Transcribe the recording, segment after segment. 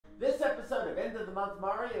the Month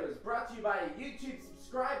Mario is brought to you by a YouTube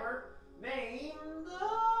subscriber named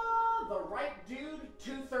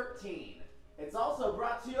TheRightDude213. It's also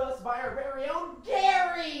brought to us by our very own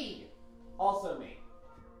Gary! Also me.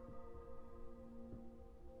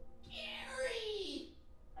 Gary!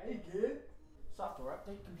 Hey, kid. Software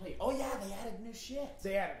update complete. Oh yeah, they added new shit.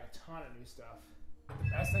 They added a ton of new stuff.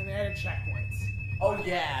 Best thing, they added checkpoints. Oh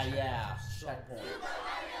yeah. Checkpoint.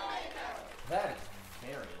 That is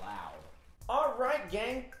very loud. Alright,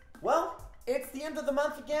 gang. Well, it's the end of the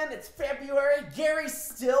month again. It's February. Gary's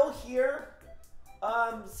still here.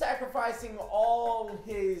 Sacrificing all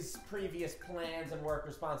his previous plans and work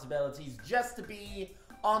responsibilities just to be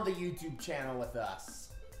on the YouTube channel with us.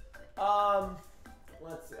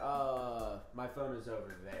 Let's see. My phone is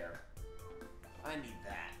over there. I need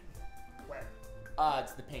that. Where?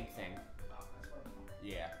 It's the pink thing. Oh, that's what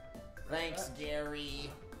Yeah. Thanks,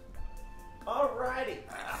 Gary. Alrighty.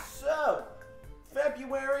 So,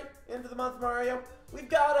 February, into the month, Mario. We've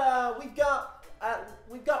got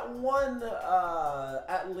one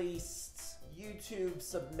at least YouTube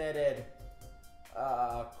submitted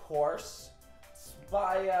course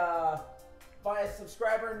by a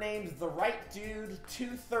subscriber named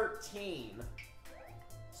TheRightDude213.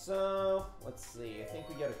 So let's see. I think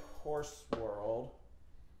we get a course world,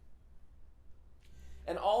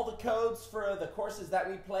 and all the codes for the courses that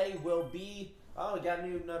we play will be. Oh, we got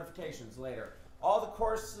new notifications later. All the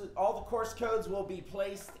course codes will be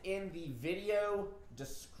placed in the video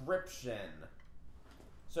description,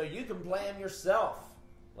 so you can play them yourself.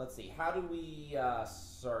 Let's see. How do we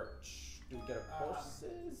search? Do we go to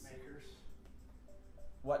courses? Makers.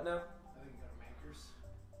 What now? I think go to Makers.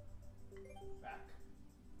 Back.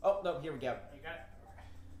 Oh no, here we go. You got it? Okay.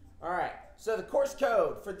 Alright, so the course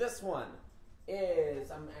code for this one is,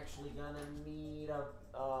 I'm actually gonna need a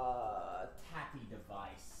tappy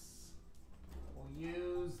device. We'll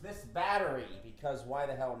use this battery because why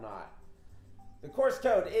the hell not? The course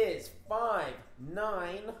code is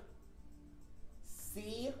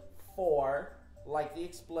 59C4, like the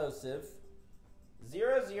explosive,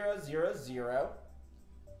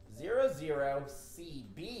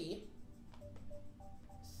 000000CB,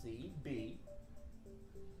 D8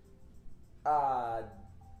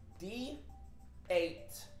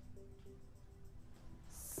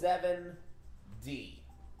 7D.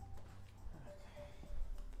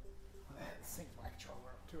 Sync my controller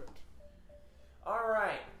up to it.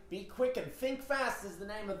 Alright, be quick and think fast is the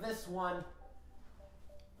name of this one.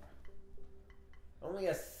 Only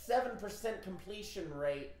a 7% completion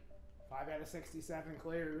rate. 5 out of 67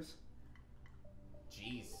 clears.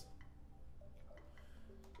 Jeez.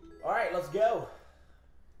 Alright, let's go.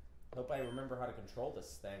 Hope I remember how to control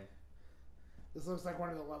this thing. This looks like one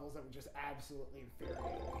of the levels that would just absolutely infuriate me.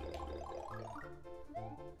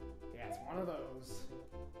 Yeah, it's one of those.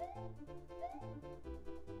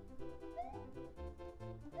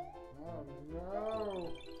 Oh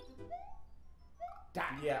no!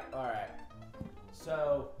 Yeah, alright.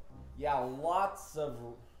 So, yeah, lots of...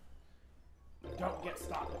 Don't get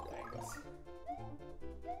stopped at things.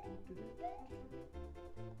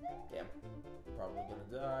 Damn. Probably gonna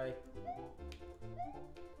die.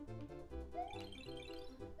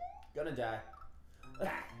 Gonna die.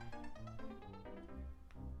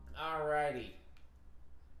 Alrighty.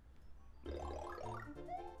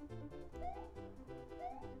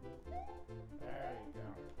 There you go.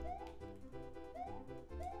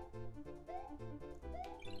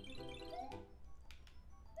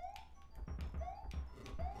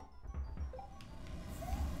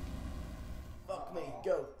 Fuck me,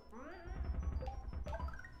 go.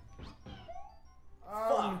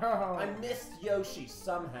 Oh Fuck. no! I missed Yoshi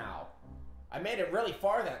somehow. I made it really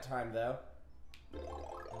far that time, though.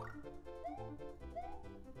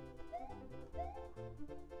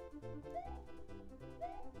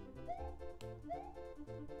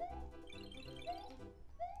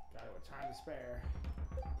 Got it with time to spare.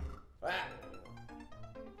 Ah.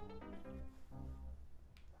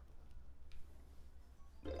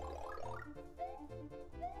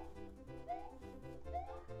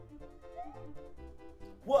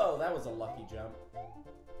 Whoa, that was a lucky jump.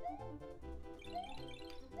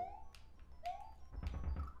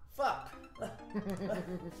 Fuck.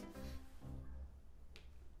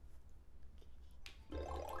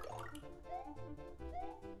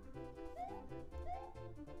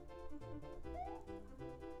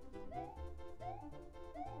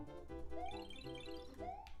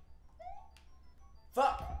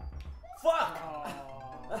 Fuck. Fuck.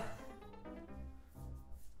 Oh.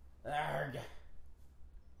 Arrgh.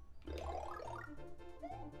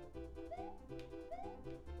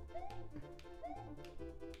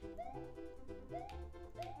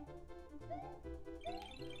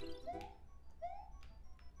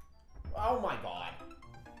 Oh my god.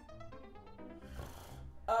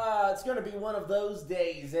 It's gonna be one of those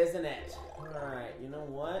days, isn't it? Alright, you know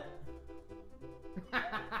what?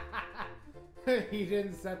 He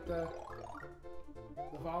didn't set the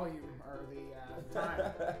volume or the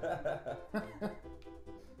time.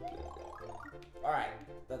 Alright,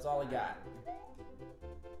 that's all I got.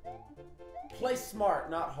 Play smart,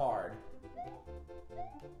 not hard.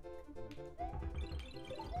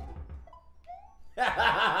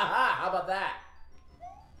 How about that?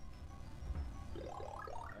 There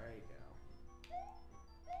you go.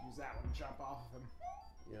 Use that one to jump off of him.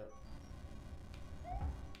 Yep.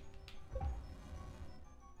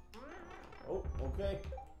 Oh, okay.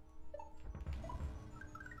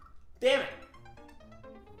 Damn it!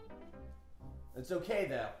 It's okay,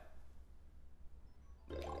 though.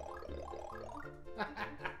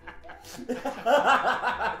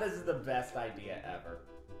 This is the best idea ever.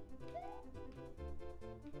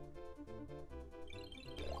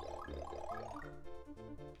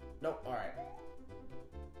 Nope, alright.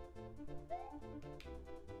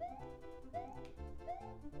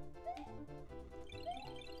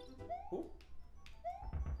 Ooh.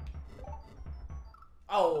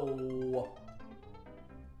 Oh!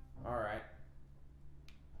 Alright.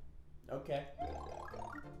 Okay.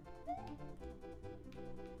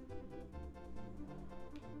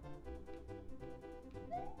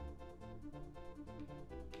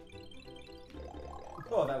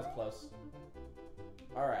 Oh, that was close.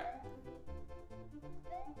 Alright.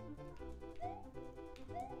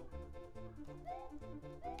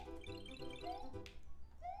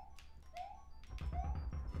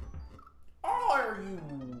 Are you?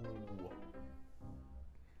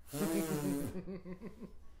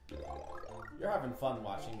 You're having fun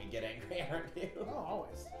watching me get angry, aren't you? Oh,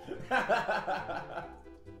 always.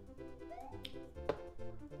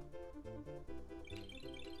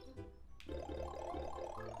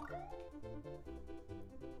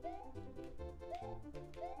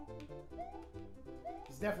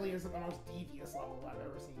 This definitely isn't the most devious level I've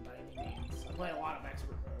ever seen by any means. I play a lot of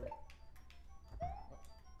expert mode.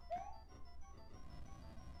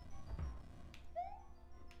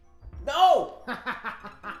 No!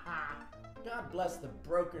 God bless the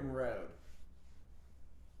broken road.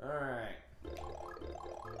 Alright.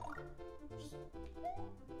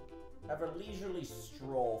 Have a leisurely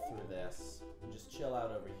stroll through this. And just chill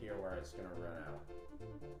out over here where it's gonna run out.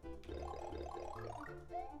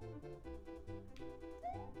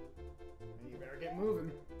 You better get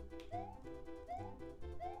moving.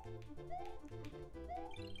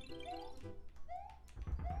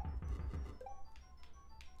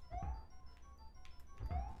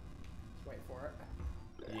 Let's wait for it.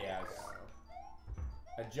 Yes.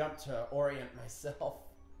 I jumped to orient myself.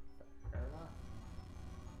 Fair enough.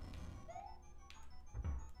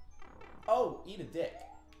 Oh, eat a dick.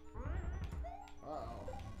 Uh-oh.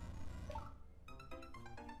 I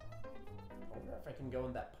wonder if I can go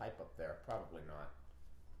in that pipe up there. Probably not.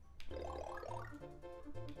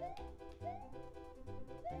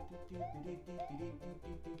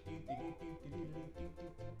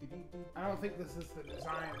 I don't think this is the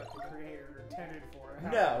design that the creator intended for it.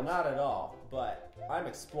 No, not at all. But I'm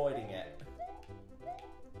exploiting it.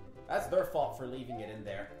 That's their fault for leaving it in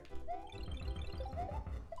there.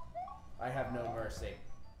 I have no mercy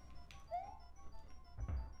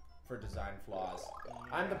for design flaws.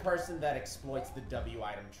 I'm the person that exploits the W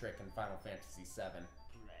item trick in Final Fantasy VII.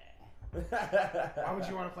 Why would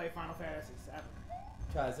you want to play Final Fantasy VII?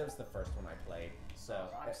 Because it was the first one I played, so...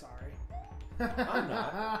 I'm sorry. I'm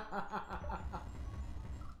not.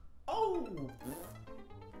 Oh!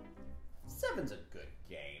 7's a good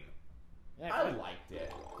game. Yeah, I liked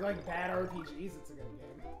it. If you like bad RPGs, it's a good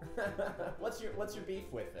game. What's your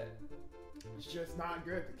beef with it? It's just not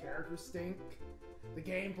good. The characters stink. The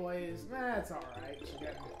gameplay is, it's alright.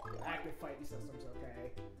 Again, the active fighting system's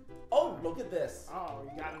okay. Oh, look at this. Oh,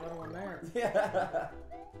 you got another one there. Yeah.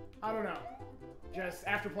 I don't know. Just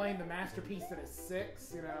after playing the masterpiece that is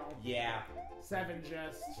 6, you know. Yeah. 7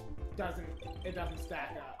 just doesn't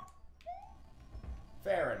stack up.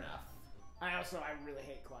 Fair enough. I really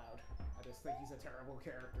hate Cloud. I just think he's a terrible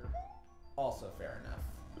character. Also fair enough.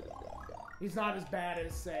 He's not as bad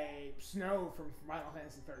as, say, Snow from Final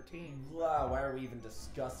Fantasy 13. Wow, why are we even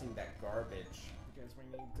discussing that garbage? Because we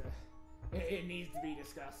need to... It needs to be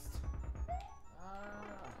discussed.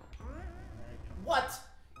 What?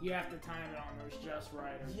 You have to time it on those just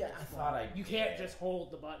right. Yeah, I thought I... You can't just hold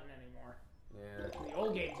the button anymore. Yeah. In the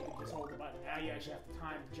old games, you could just hold the button. Now you actually have to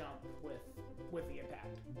time the jump with the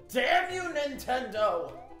impact. Damn you,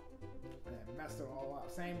 Nintendo! messed it all up.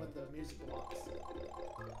 Same with the music blocks. Yeah,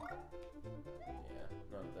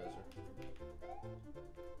 none of those are...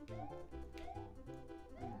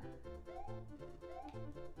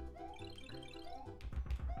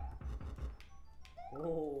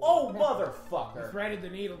 Oh, motherfucker! I threaded the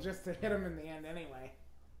needle just to hit him in the end anyway.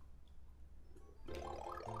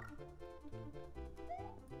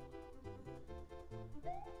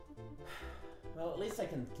 Well, at least I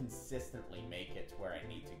can consistently make it to where I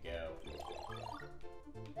need to go.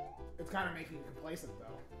 It's kind of making you complacent,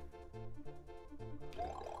 though.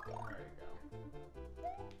 There you go.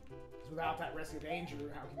 Because without that risk of danger,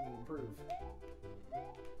 how can you improve?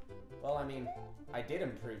 Well, I mean, I did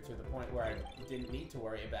improve to the point where I didn't need to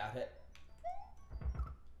worry about it.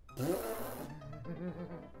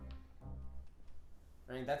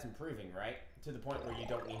 I mean, that's improving, right? To the point where you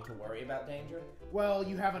don't need to worry about danger? Well,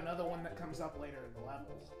 you have another one that comes up later in the level.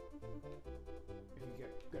 If you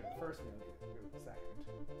get good at the first one, you'll get good at the second.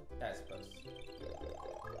 I suppose.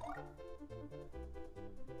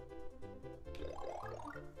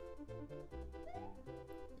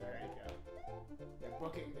 There you go. Yeah,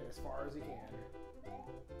 book it and get as far as you can.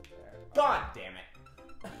 There. God damn it!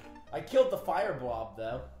 I killed the fire blob,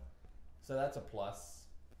 though. So that's a plus.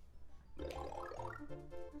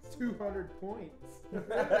 200 points. There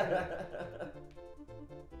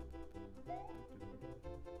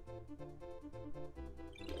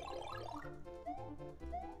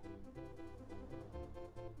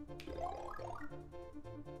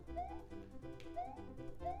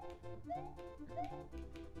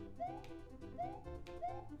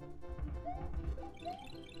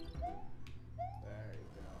you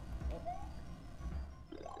go. Oh.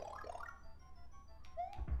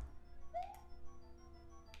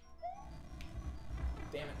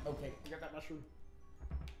 Damn it, okay. You got that mushroom?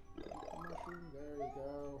 Mushroom, there you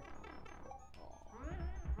go.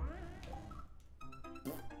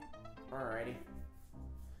 Alrighty.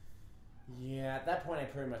 Yeah, at that point I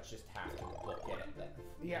pretty much just have to book it then.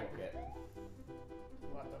 Yeah. Book it.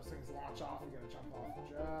 Let those things launch off, you gotta jump off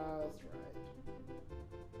just right.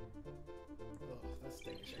 Ugh, that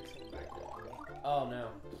steak shake's coming back on me. Oh no.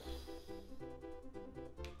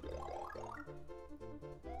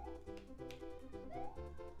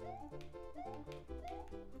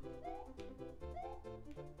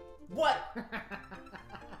 What?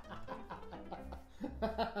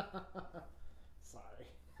 Sorry.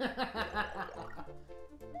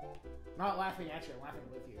 Not laughing at you, I'm laughing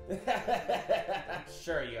with you.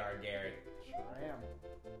 Sure you are, Gary. Sure I am.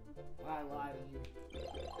 I lie to you.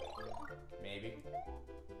 Maybe.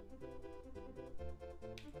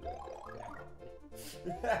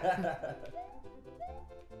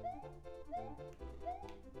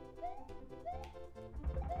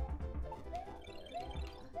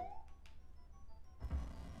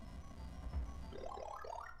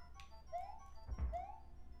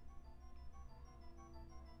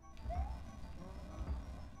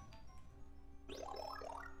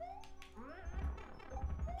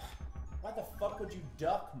 Why the fuck would you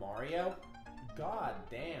duck, Mario? God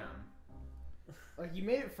damn. Like, you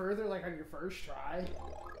made it further, like, on your first try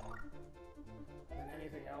than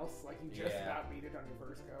anything else. Like, you just about beat it on your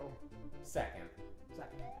first go. Second.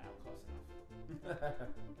 Second. Oh, close enough.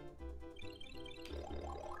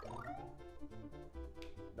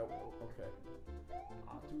 Nope. Okay.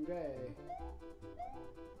 Not today.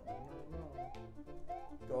 No, no, no.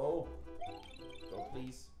 Go. Go,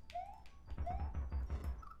 please.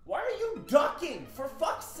 Why are you ducking? For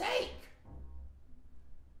fuck's sake!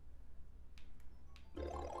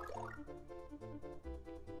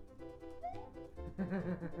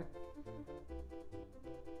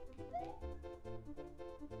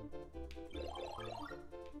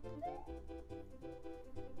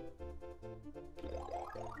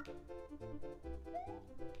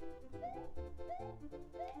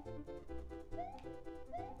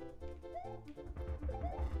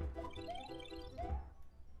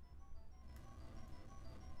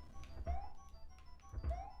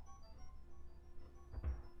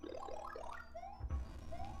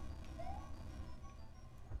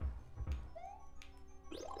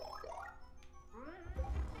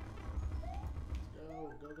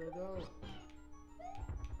 Go.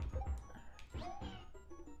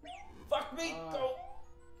 Fuck me! Go!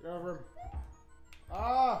 Get over him.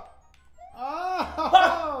 Oh!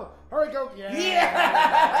 Hurry, go! Yeah!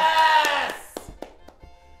 Yes!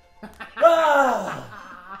 Ah!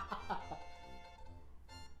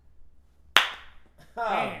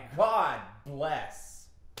 Oh, God bless.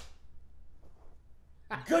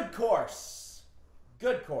 Good course.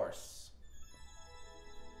 Good course.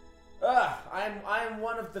 I'm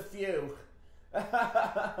one of the few.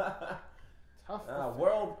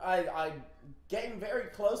 I'm getting very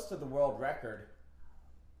close to the world record.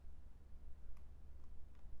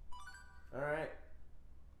 Alright.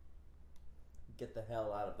 Get the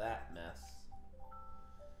hell out of that mess.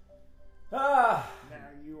 Ah! Now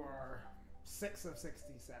you are 6 of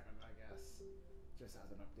 67, I guess. Just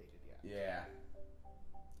hasn't updated yet. Yeah.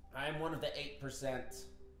 I'm one of the 8%.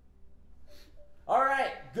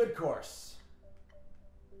 Alright, good course.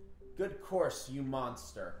 Good course, you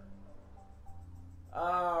monster.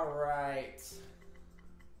 Alright.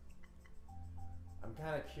 I'm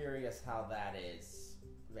kind of curious how that is.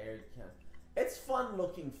 Very kind of... It's fun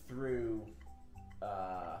looking through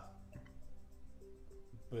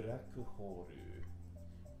Brakuhoru.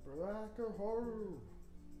 Brakuhoru.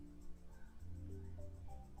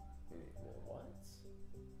 What?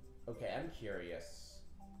 Okay, I'm curious.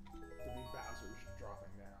 Could be Bowser's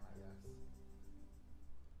dropping down, I guess.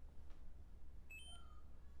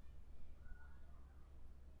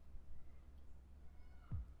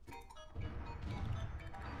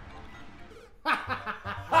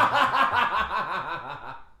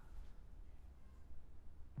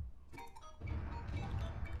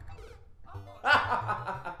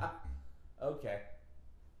 Okay.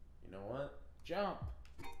 You know what? Jump.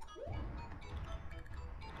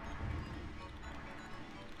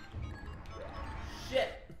 Shit!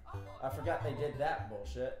 I forgot they did that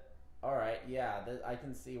bullshit. Alright, yeah, I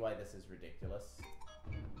can see why this is ridiculous.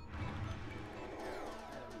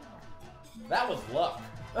 That was luck.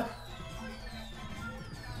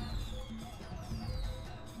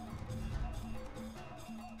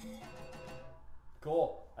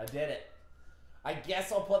 Cool, I did it. I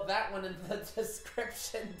guess I'll put that one in the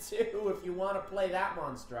description too if you want to play that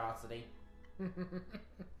monstrosity.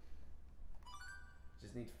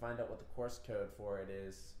 Just need to find out what the course code for it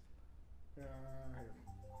is.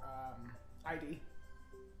 ID.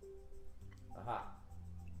 Aha.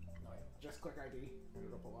 No, just click ID and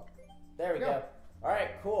it'll pull up. There we go.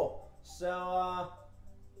 Alright, cool. So,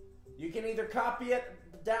 you can either copy it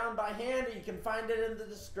down by hand or you can find it in the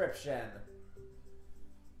description.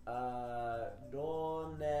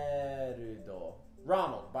 Donerudo.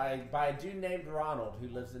 Ronald, by a dude named Ronald who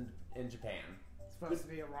lives in Japan. It's supposed to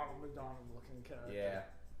be a Ronald McDonald looking character. Yeah.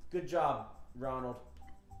 Good job, Ronald.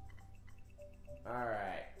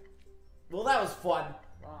 Alright. Well, that was fun.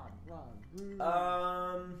 Run.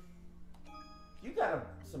 You got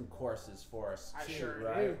some courses for us, I too, sure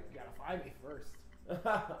right? do. You gotta find me first.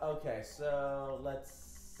 Okay, so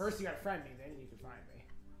let's... First you gotta friend me, then you can find me.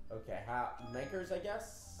 Okay, makers, I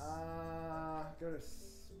guess? Go to...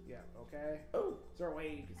 Yeah, okay. Oh! Is there a way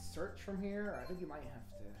you can search from here? I think you might have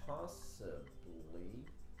to... Possibly.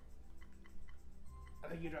 I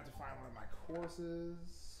think you'd have to find one of my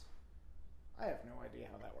courses. I have no idea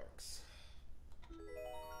how that works.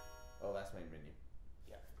 Oh, that's main menu.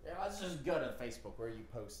 Yeah. Yeah, let's just go to Facebook where you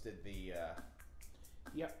posted the,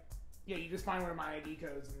 Yep. Yeah, you just find one of my ID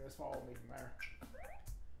codes and just follow me from there.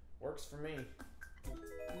 Works for me.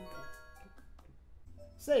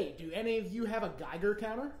 Say, do any of you have a Geiger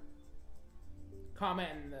counter? Comment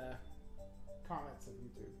in the comments of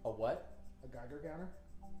YouTube. A what? A Geiger counter?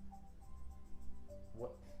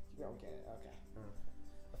 What? You don't get it. Okay.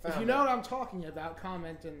 If you know what I'm talking about,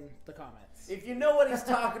 comment in the comments. If you know what he's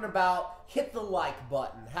talking about, hit the like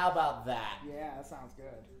button. How about that? Yeah, that sounds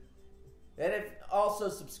good. And also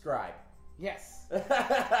subscribe. Yes. Do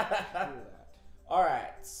that. All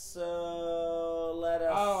right, so let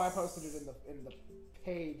us. Oh, I posted it in the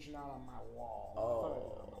page, not on my wall. Oh. I thought it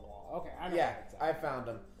was on the wall. Okay, I know. Yeah, I found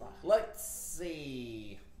him. Let's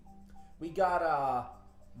see. We got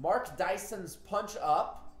Mark Dyson's Punch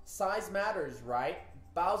Up, Size Matters, right?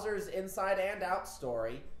 Bowser's Inside and Out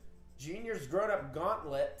Story, Junior's Grown Up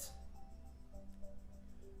Gauntlet,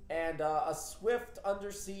 and a Swift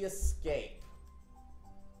Undersea Escape.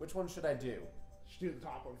 Which one should I do? Should do the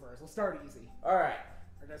top one first. Let's start easy. All right.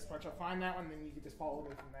 I guess once I find that one, then you can just follow me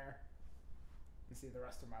from there and see the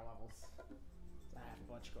rest of my levels. I have a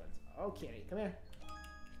bunch of coins. Oh, kitty, come here.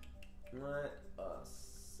 Let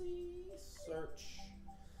us see. Search.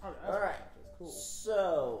 Oh, all right. Cool.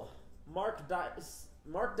 So, Mark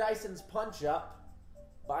Dyson's Punch Up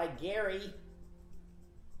by Gary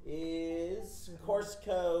is course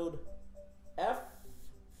code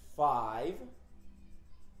F5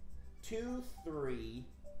 23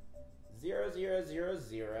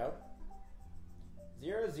 0000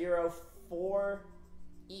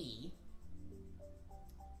 004E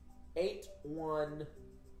 81AA.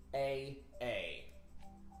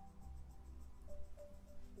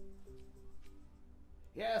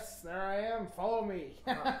 Yes, there I am. Follow me.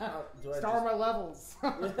 Do I Star my levels.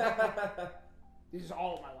 These are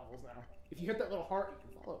all of my levels now. If you hit that little heart,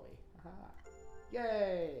 you can follow me. Aha.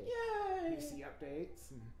 Yay! Yay! You see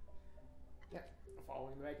updates and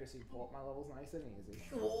following the maker, so you pull up my levels nice and easy.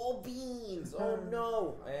 Cool beans! Oh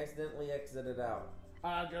no! I accidentally exited out.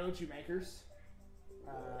 Go to makers.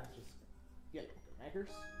 Go makers.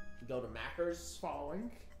 Go to Mackers.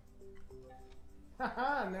 Following.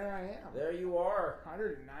 Haha, and there I am. There you are.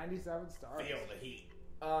 197 stars. Feel the heat.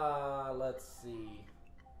 Let's see.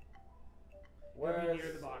 Where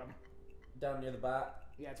near the bottom. Down near the bottom?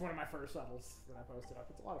 Yeah, it's one of my first levels that I posted up.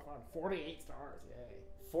 It's a lot of fun. 48 stars, yay.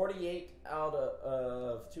 48 out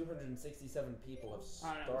of 267 people have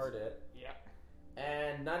started. Yeah.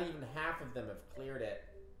 And not even half of them have cleared it.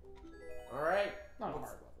 Alright. Not a hard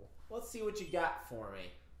level. Let's see what you got for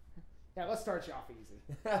me. Yeah, let's start you off easy.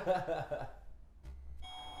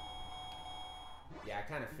 Yeah, I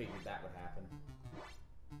kind of figured that would happen.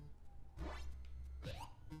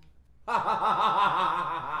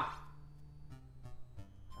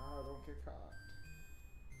 Oh, don't get caught.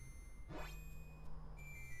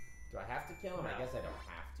 Do I have to kill him? No. I guess I don't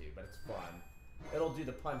have to, but it's fun. It'll do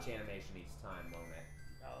the punch animation each time, won't it?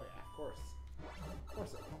 Oh yeah, of course. Of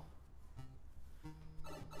course it will.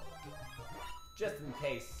 Just in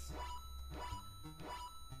case.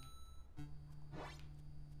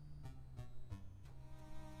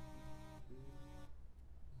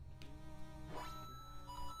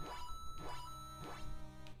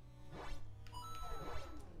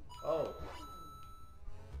 Oh.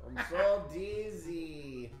 I'm so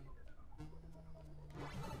dizzy.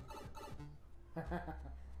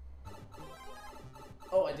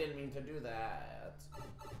 Oh, I didn't mean to do that.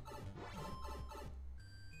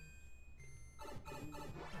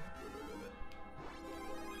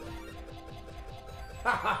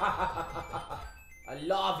 I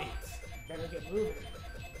love it. Better get moving.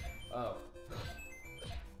 Oh.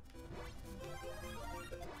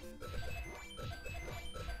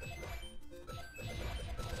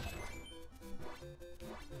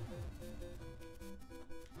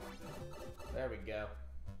 There we go.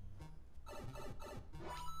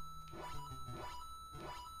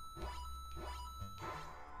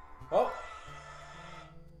 Oh!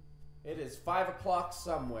 It is 5 o'clock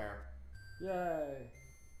somewhere. Yay.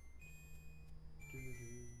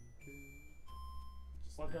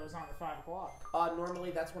 What goes on at 5 o'clock?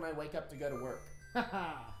 Normally that's when I wake up to go to work.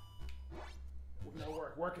 Haha. No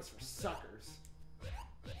work. Work is for suckers.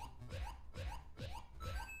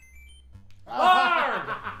 Hard!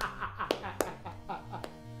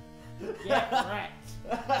 Get wrecked.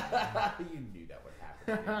 You knew that would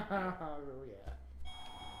happen. Oh, yeah.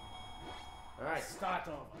 Alright. Start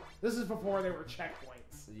over. This is before there were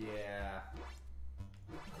checkpoints. Yeah.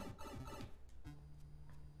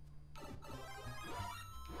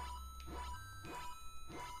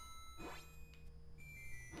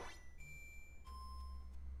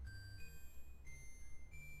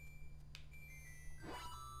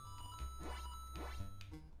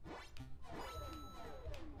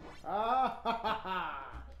 Ah, ha, ha, ha.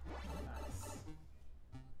 Nice.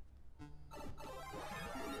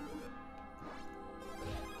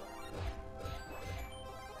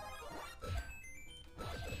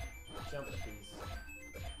 Jump, please.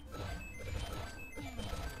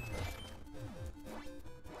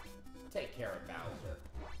 Take care of Bowser.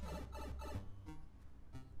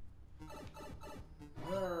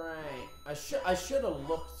 Alright. I should have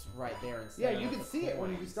looked right there instead. Yeah, of you the can see it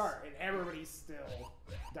when you coins. start, and everybody still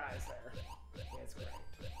dies there. Yeah, it's great.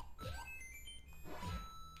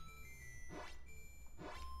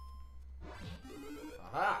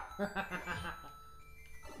 Aha!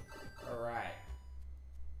 Alright.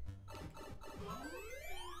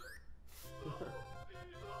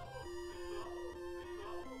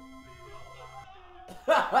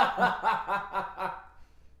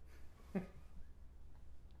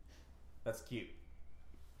 That's cute.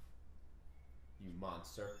 You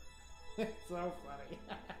monster. It's so funny.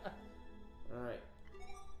 Alright.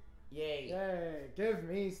 Yay. Yay, give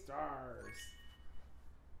me stars.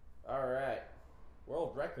 Alright.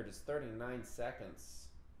 World record is 39 seconds.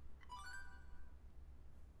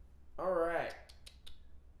 Alright.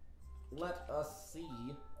 Let us see.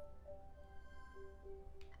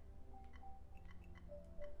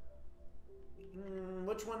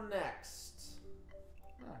 Which one next?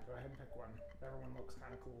 Ah, go ahead and pick one. Everyone looks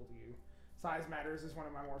kind of cool to you. Size Matters is one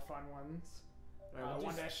of my more fun ones.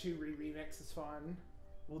 Alright, 1-2 remix is fun.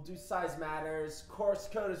 We'll do Size Matters. Course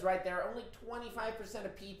code is right there. Only 25%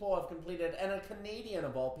 of people have completed, and a Canadian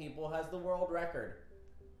of all people has the world record.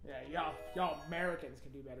 Yeah, y'all Americans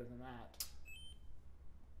can do better than that.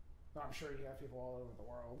 Though I'm sure you have people all over the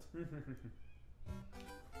world.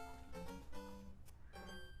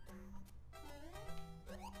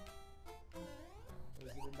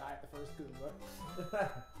 die at the first Goomba.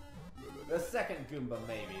 The second Goomba,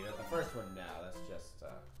 maybe, but the first one, no. That's just,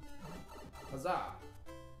 huzzah!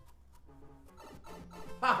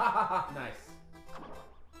 Ha ha ha ha! Nice.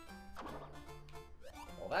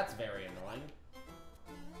 Well, that's very annoying.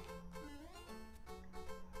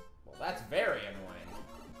 Well, that's very annoying.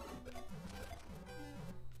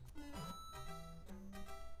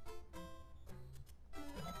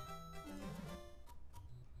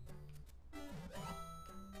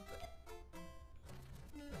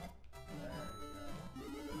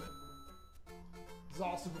 This is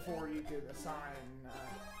also before you could assign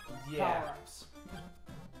Yeah. power-ups.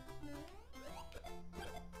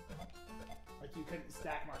 Like you couldn't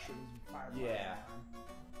stack mushrooms and fire. Yeah.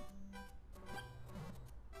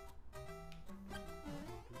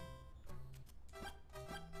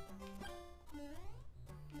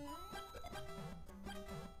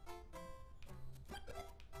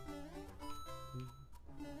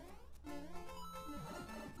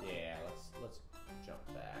 Yeah, let's jump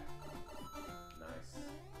back. Nice.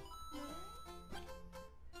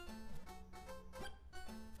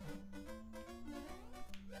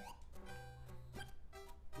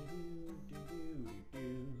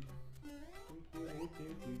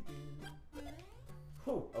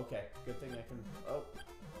 Whew, okay. Good thing I can. Oh,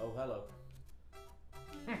 hello.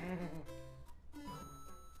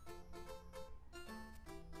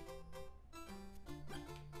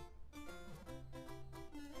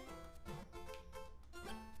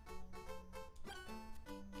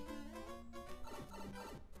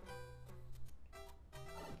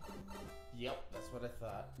 Yep, that's what I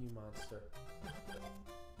thought. You monster.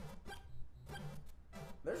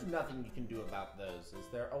 There's nothing you can do about those, is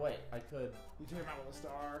there? Oh wait, I could. You took him out with a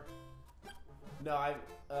star. No, I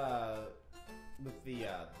with the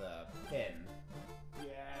pin.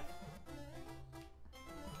 Yeah.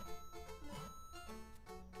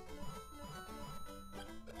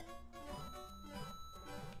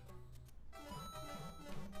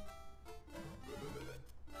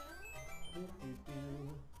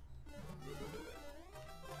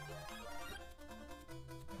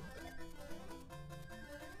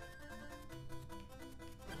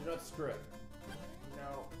 You know what? Screw it.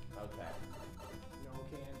 No. Okay. No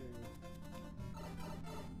can do.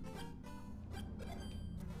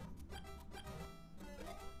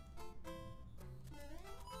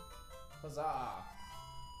 Huzzah!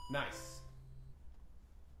 Nice.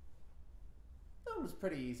 That was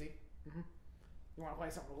pretty easy. Mm-hmm. You want to play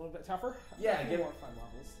something a little bit tougher? Yeah, give more fun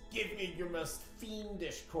levels. Give me your most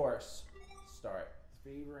fiendish course. Start.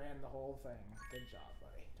 Speed ran the whole thing. Good job,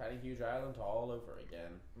 buddy. Tiny Huge Island all over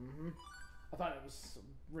again. Mm-hmm. I thought it was a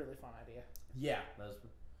really fun idea. Yeah,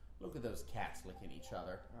 look at those cats licking each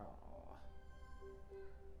other. Oh.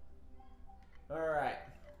 All right.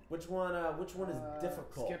 Which one is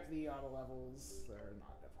difficult? Skip the auto levels. They're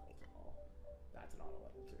not difficult at all. That's an auto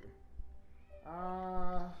level too.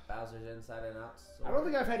 Bowser's Inside and Out. I don't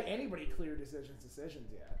think I've had anybody clear decisions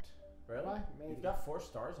yet. Really? Have I? Maybe. You've got 4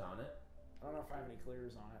 stars on it. I don't know if I have any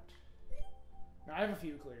clears on it. No, I have a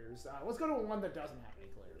few clears. Let's go to one that doesn't have any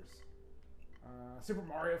clears. Super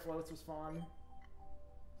Mario Floats was fun.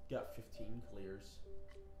 Got 15 clears.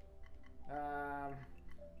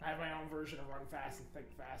 I have my own version of Run Fast and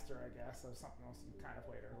Think Faster, I guess. That was something else you kind of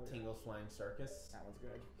played earlier. Tingle's Flying Circus. That one's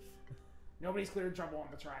good. Nobody's cleared Trouble on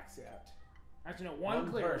the Tracks yet. Actually, no, one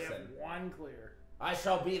clear. We have one clear. I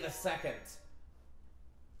shall be the second.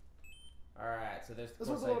 Alright, so there's... This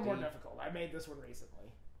one's a little more difficult. I made this one recently.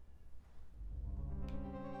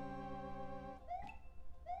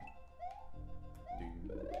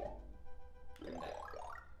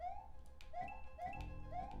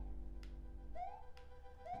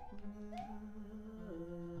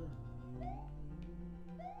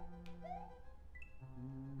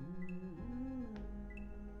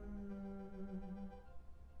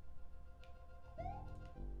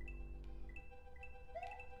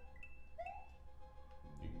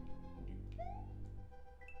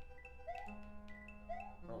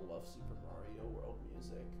 I love Super Mario World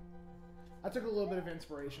music. I took a little bit of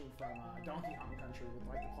inspiration from Donkey Kong Country with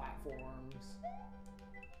like the platforms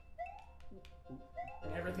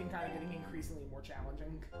and everything kind of getting increasingly more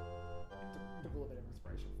challenging. I took a little bit of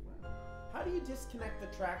inspiration from that. How do you disconnect the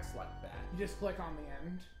tracks like that? You just click on the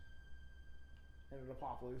end and it'll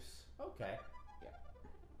pop loose. Okay. Yeah.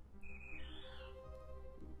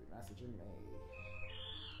 Messaging me.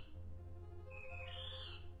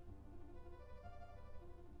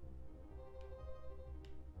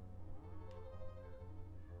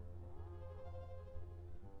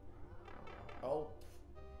 Oh.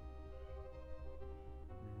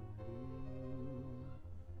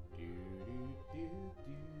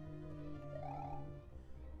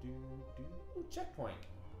 checkpoint.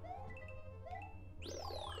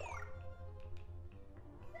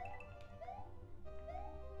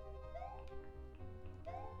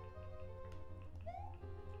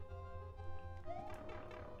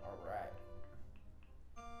 Alright.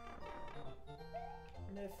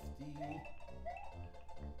 Nifty.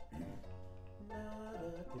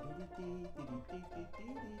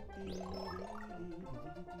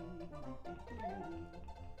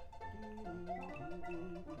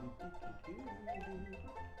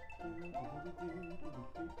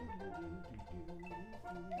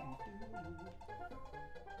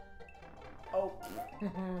 Oh.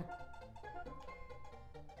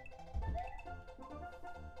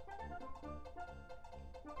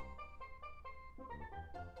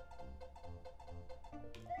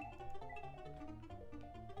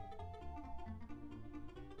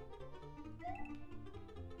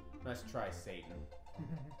 Nice try, Satan.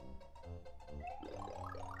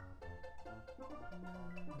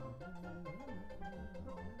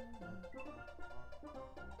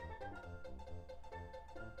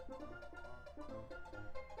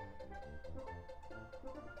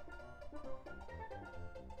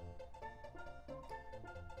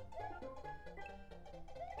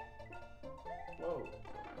 Whoa.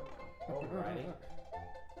 Alrighty.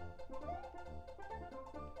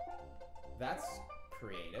 That's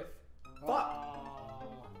creative. Fuck!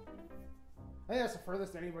 I think that's the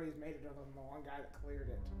furthest anybody's made it other than the one guy that cleared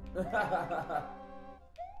it.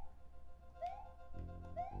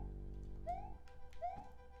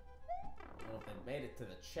 Well, if they made it to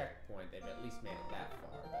the checkpoint, they've at least made it that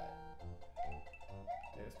far, but...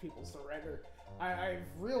 There's people surrender. I've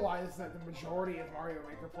realized that the majority of Mario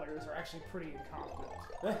Maker players are actually pretty incompetent.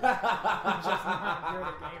 Just not good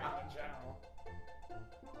at gaming in general.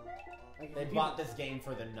 Like, they bought this game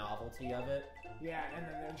for the novelty of it. Yeah, and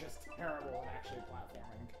then they're just terrible at actually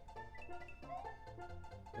platforming.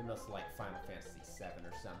 They must like Final Fantasy VII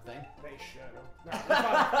or something. They should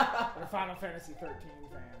have. They're Final Fantasy 13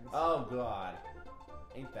 fans. Oh god.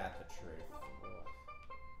 Ain't that the truth.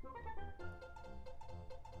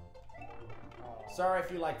 Sorry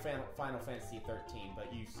if you like Final Fantasy 13,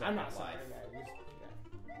 but you suck I'm not at sorry, life.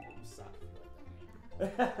 You suck if you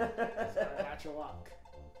like that game. Sorry, that's your luck.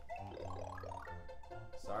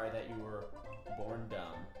 Sorry that you were born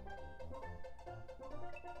dumb.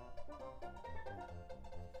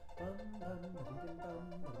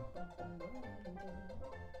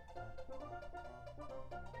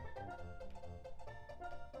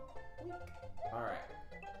 Alright.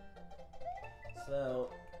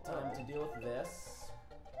 So, time to deal with this.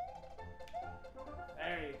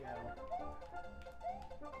 There you go.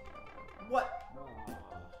 What?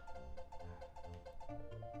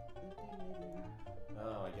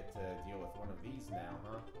 Oh, I get to deal with one of these now,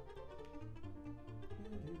 huh?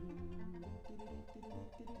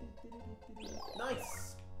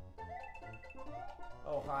 Nice!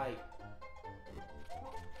 Oh, hi.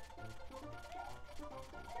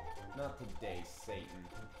 Not today, Satan.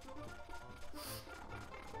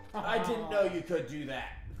 I didn't know you could do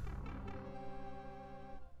that.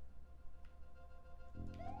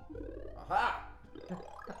 Aha!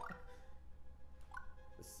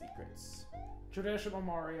 The secrets. Traditional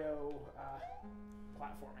Mario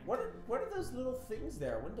platforming. What are those little things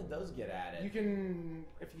there? When did those get added? You can,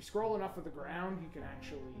 if you scroll enough with the ground, you can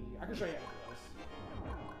actually. I can show you how to do this.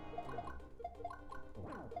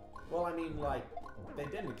 Well, I mean, like, they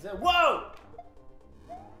didn't exist. Whoa!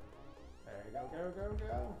 There you go,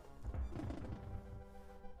 go.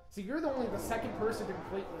 See, you're the second person to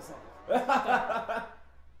complete this thing. That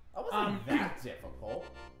wasn't that difficult.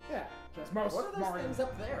 Yeah, just most. What are those Mario things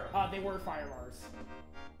up there? They were fire bars.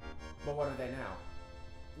 But what are they now?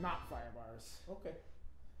 Not fire bars. Okay.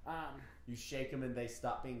 You shake them and they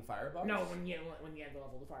stop being fireballs? No, when you end the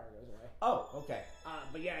level, the fire goes away. Oh, okay.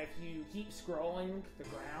 But yeah, if you keep scrolling the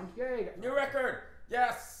ground, yay! New record!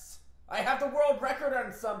 Yes! I have the world record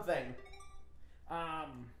on something!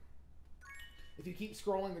 If you keep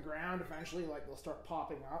scrolling the ground, eventually, like, they'll start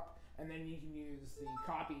popping up, and then you can use the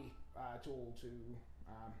copy tool to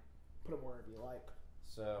put them wherever you like.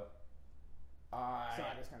 So I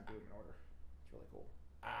just kind of do them in order. It's really cool.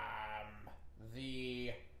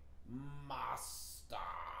 The master.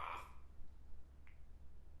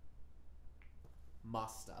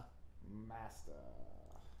 Master.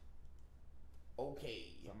 Okay.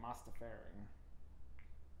 It's a master fairing.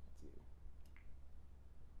 That's you.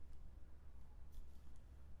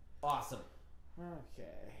 Awesome.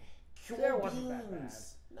 Okay. Cool That wasn't that bad.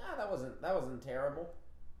 Nah, that wasn't terrible.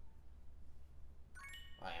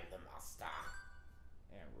 I am the master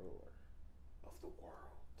and ruler of the world.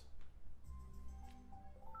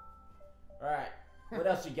 Alright. What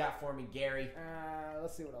else you got for me, Gary?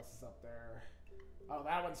 Let's see what else is up there. Oh,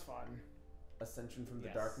 that one's fun. Ascension from the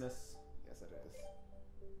Darkness. Yes, it is.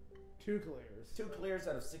 2 clears. 2 clears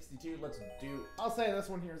out of 62. Let's do... I'll say this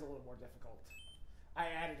one here is a little more difficult. I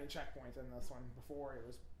added a checkpoint in this one. Before, it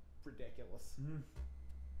was ridiculous. Mm-hmm.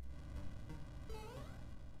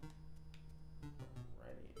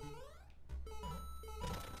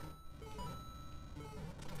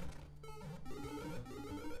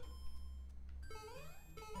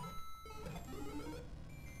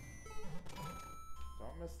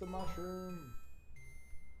 Don't miss the mushroom.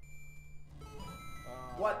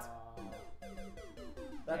 What?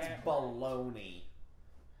 That's baloney.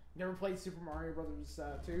 Never played Super Mario Brothers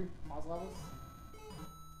 2 pause levels?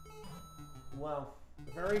 Well,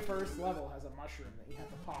 the very first level has a mushroom that you have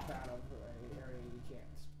to pop out of an area you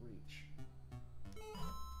can't reach.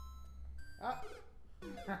 Ah.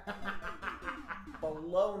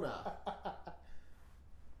 Bologna.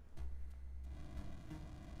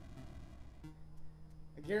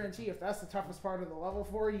 I guarantee if that's the toughest part of the level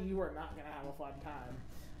for you, you are not going to have a fun time.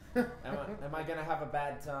 Am I going to have a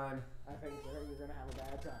bad time? I think you're going to have a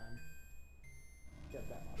bad time. Get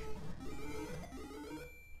that mushroom.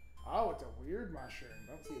 Oh, it's a weird mushroom.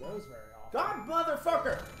 Don't see those very often. God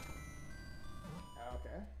motherfucker!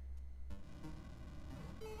 Okay.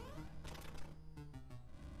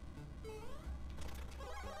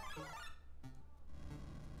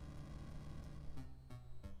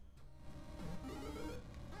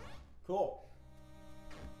 Cool.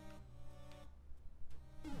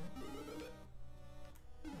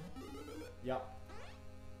 Yup.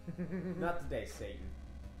 Not today, Satan.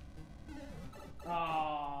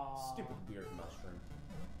 Oh. Stupid weird mushroom.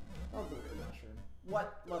 Love the weird mushroom.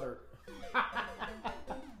 What mother?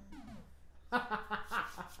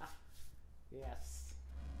 Yes.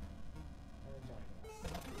 I'm enjoying this.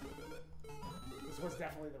 This was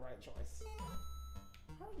definitely the right choice.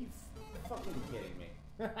 How are you fucking kidding me?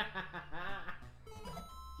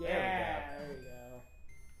 Yeah, there we go.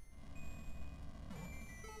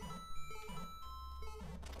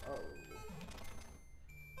 Oh.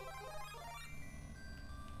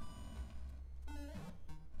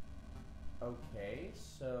 Okay,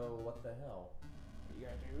 so what the hell? What you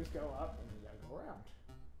gotta do is go up and you gotta go around.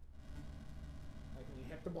 Like when you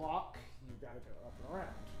hit the block, you gotta go up and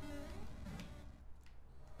around.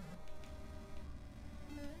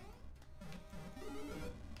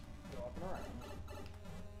 Go up and around.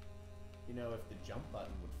 You know, if the jump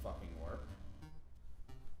button would fucking work.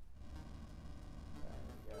 There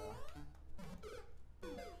we go.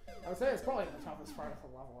 I would say it's probably the toughest part of the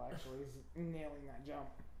level, actually, is nailing that jump.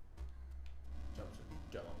 Jumps are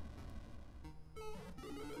dumb.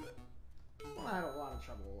 Well, I had a lot of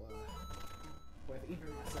trouble with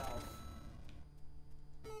even myself.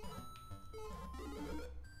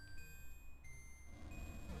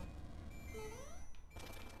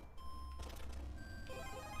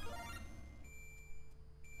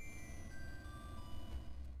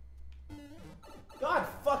 God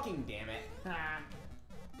fucking damn it.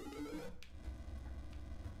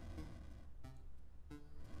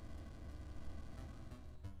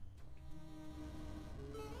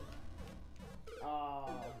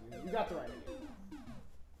 You got the right idea.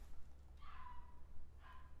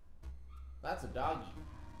 That's a doggy.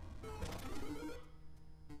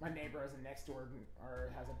 My neighbor has a next door,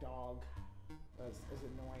 or has a dog as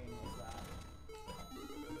annoying as that.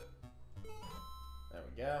 There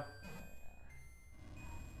we go.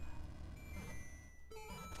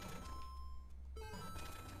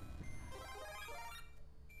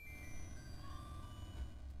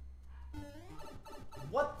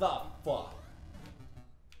 What the fuck?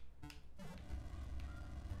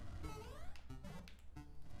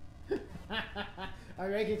 I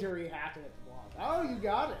make it to where you have to hit the block. Oh, you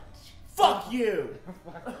got it. Fuck you!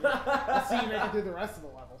 Fuck you. Let's see you make it through the rest of the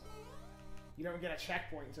level. You don't get a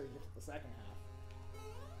checkpoint until you get to the second half.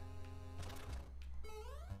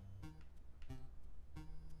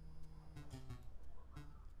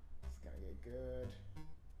 It's gonna get good.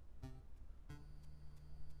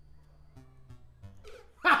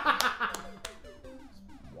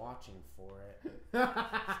 Watching for it.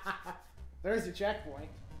 There's your checkpoint.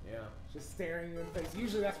 Yeah. Just staring you in the face.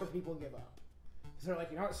 Usually that's where people give up. Because they're like,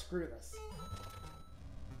 you know what, screw this.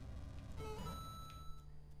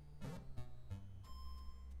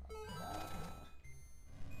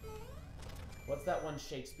 What's that one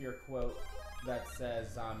Shakespeare quote that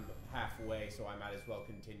says, I'm halfway, so I might as well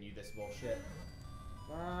continue this bullshit?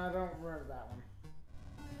 I don't remember that one.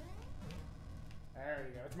 There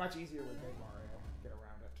you go. It's much easier with Big Mario. Get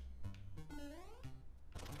around it.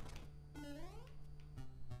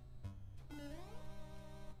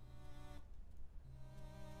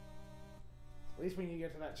 At least when you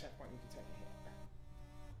get to that checkpoint, you can take a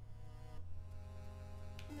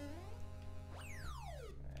hit.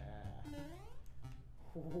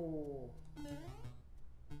 Yeah. Ooh.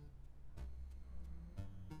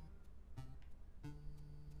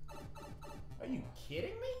 Are you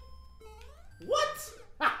kidding me? What?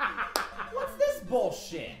 What's this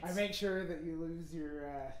bullshit? I make sure that you lose your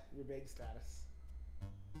big status.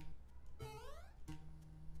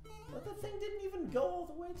 But the thing didn't even go all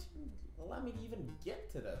the way to allow me to even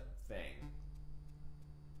get to the thing.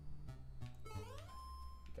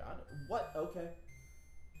 God, what? Okay.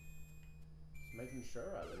 Just making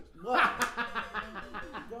sure I lose. What?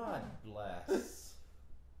 God bless.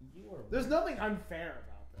 You are. There's nothing unfair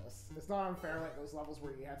about this. It's not unfair like those levels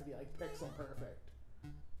where you have to be like pixel perfect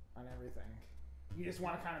on everything. You just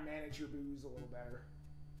want to kind of manage your booze a little better.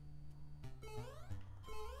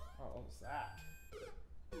 Oh, what was that?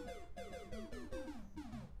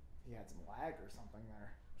 He had some lag or something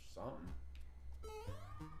there. Something.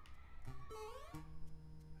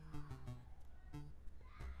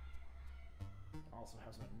 Also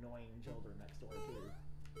have some annoying children next door too.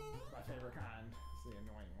 My favorite kind is the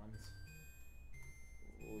annoying ones.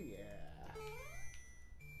 Oh yeah.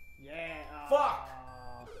 Yeah. Fuck!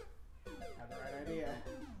 Had the right idea.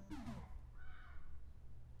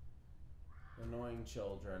 Annoying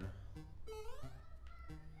children.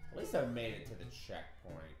 At least I've made it to the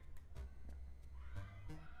checkpoint.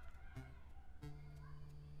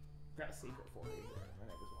 Got a secret for you here, I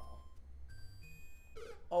think, as well.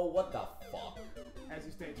 Oh, what the fuck? As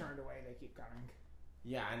you stay turned away, they keep coming.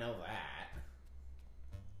 Yeah, I know that.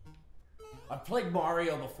 I've played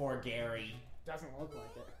Mario before, Gary. Doesn't look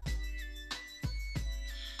like it.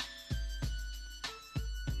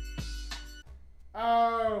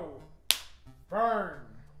 Oh! Burn!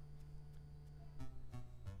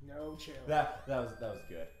 No chill. That was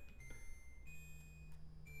good.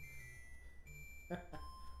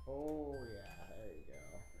 Oh yeah, there you go.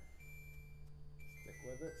 Stick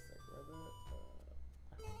with it, stick with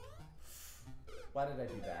it. Why did I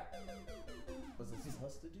do that? Was I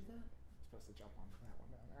supposed to do that? Supposed to jump on that one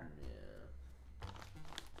down there. Yeah.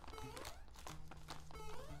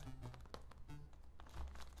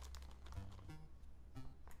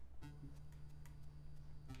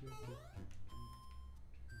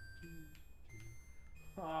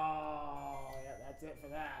 Oh, yeah, that's it for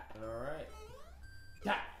that. All right.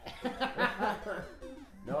 Die.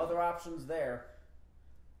 No other options there.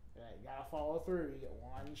 Yeah, you gotta follow through. You get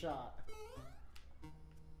one shot.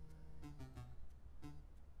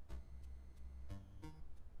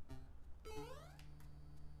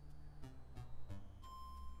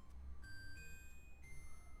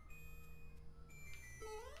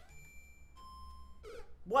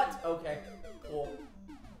 What? Okay. Cool.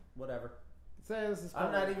 Whatever. Say this is.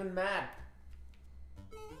 I'm not even mad.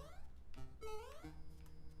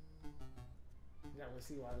 Yeah, we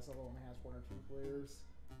see why this level only has 1 or 2 players.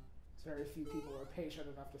 It's very few people are patient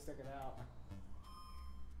enough to stick it out.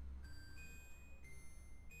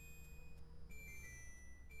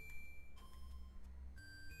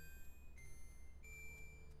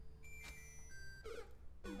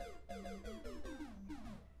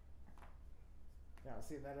 Yeah,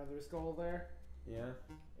 see that other skull there? Yeah?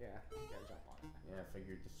 Yeah, you gotta jump on it. Yeah, I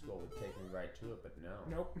figured the skull would take me right to it, but no.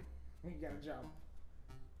 Nope. You gotta jump.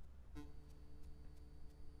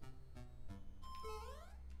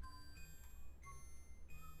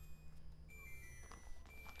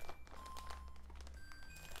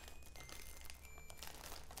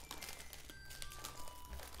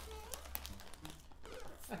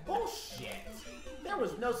 Bullshit! There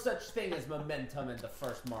was no such thing as momentum in the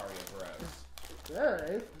first Mario Bros. There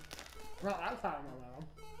is. Not that kind of momentum.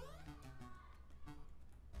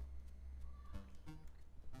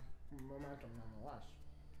 Momentum nonetheless.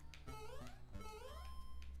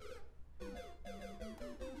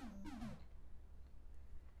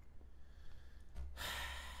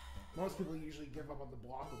 Most people usually give up on the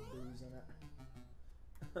block with booze in it.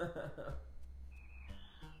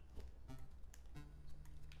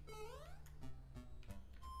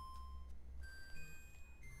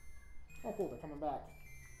 Oh cool, they're coming back.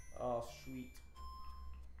 Oh, sweet.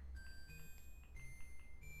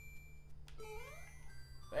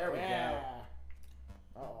 There we go.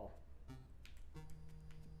 Uh-oh.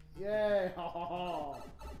 Yay! Oh.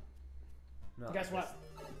 No, Guess what?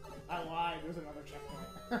 I lied. There's another checkpoint.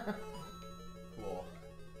 Cool.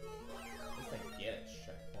 At least I get it,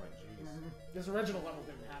 checkpoint. Jeez. This original level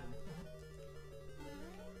didn't have them.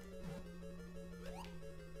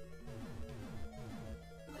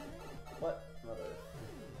 What? Mother.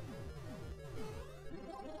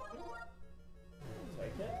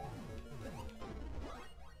 Take it?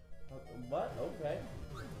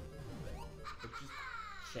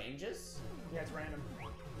 changes? Yeah, it's random.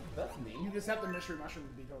 That's neat. You just have the mystery mushroom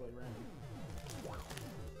to be totally random.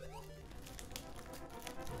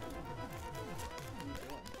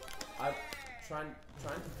 I'm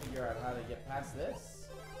trying to figure out how to get past this.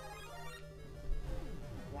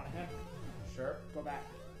 Want a hint? Sure. Go back.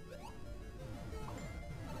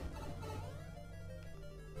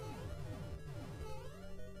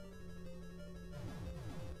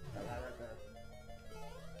 That guy right there.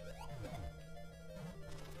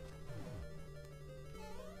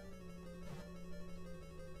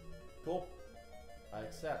 Cool. I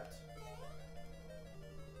accept.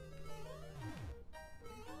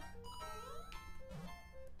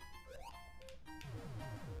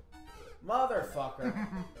 Motherfucker.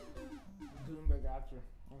 Goomba gotcha.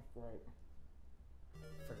 That's great.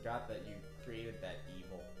 Forgot that you created that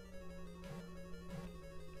evil.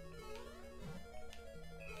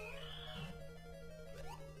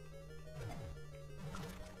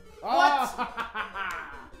 What?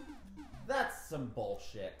 That's some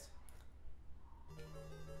bullshit.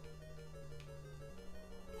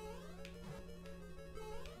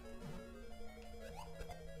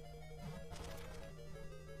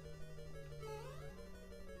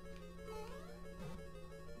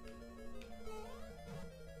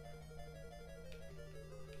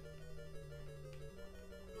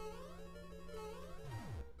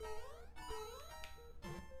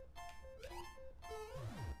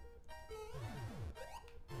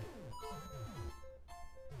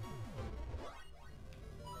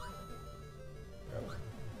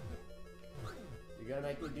 You gonna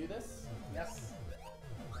make me do this? Yes.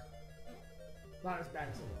 Not as bad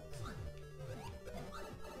as it looks.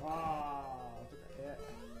 Ah, took a hit.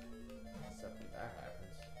 Except when that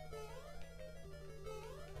happens.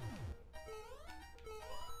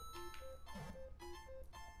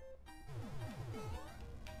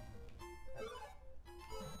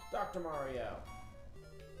 Dr. Mario.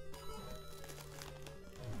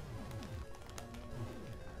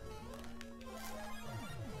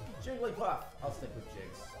 Jigglypuff. I'll stick with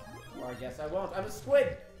Jigs. Or I guess I won't. I'm a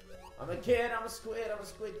squid. I'm a kid. I'm a squid. I'm a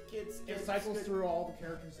squid kid. It cycles through all the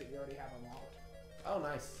characters that you already have unlocked. Oh,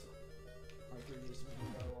 nice. Like for use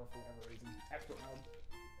or for whatever reason. Expert mode.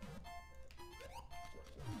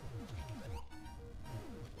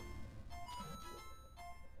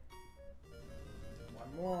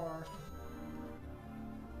 One more.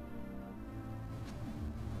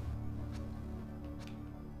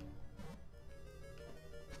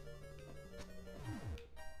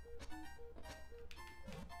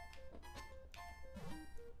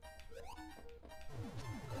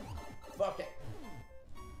 Fuck it.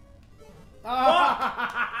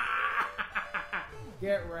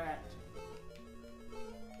 Get wrecked.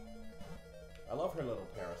 I love her little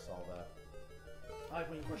parasol, though. I like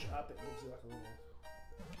when you push up, it gives you like a little...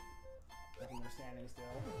 like when you're standing still.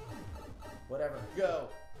 Whatever. Go.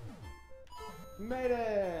 Made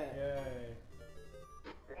it! Yay.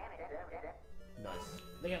 Nice.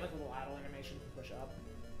 They get like a little idle animation if you push up.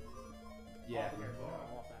 Yeah. Off the air,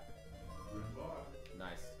 off that.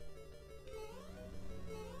 Nice.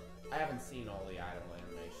 I haven't seen all the idle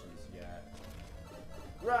animations yet.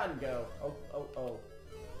 Run, go. Oh, oh, oh.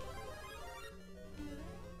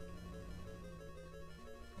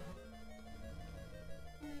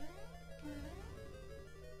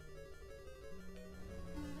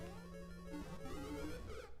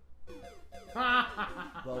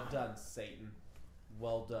 Well done, Satan.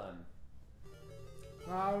 Well done.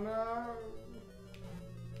 Oh no!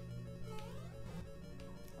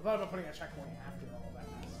 I thought about putting a checkpoint after all that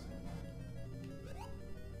mess.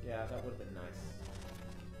 Yeah, that would have been nice.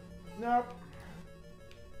 Nope.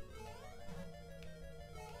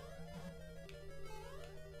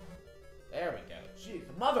 There we go. Jeez,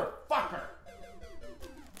 motherfucker!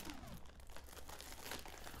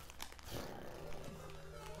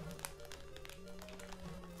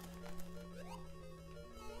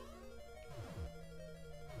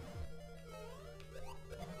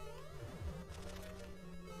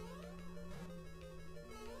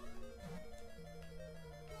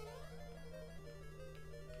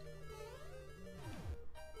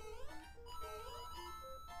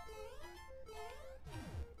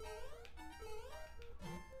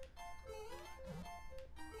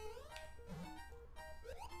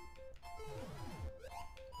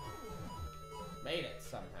 Made it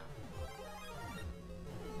somehow.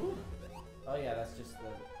 Ooh. Oh yeah, that's just the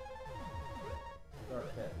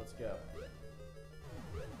dark pit. Let's go.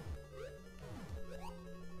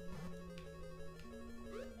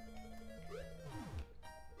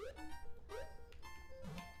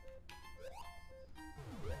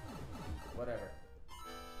 Whatever.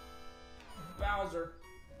 Bowser.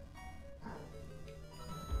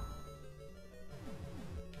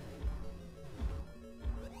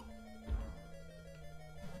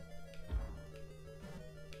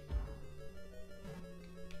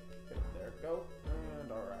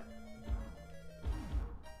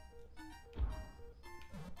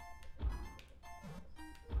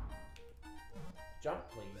 Jump,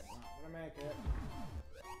 please. Not gonna make it.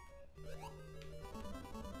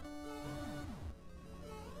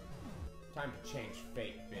 Time to change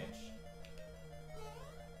fate, bitch.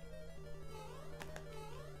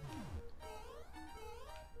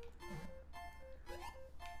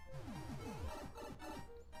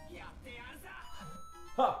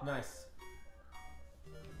 Huh, nice.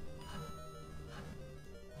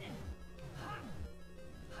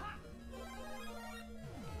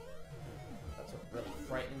 That's a really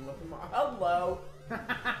frightening looking Hello!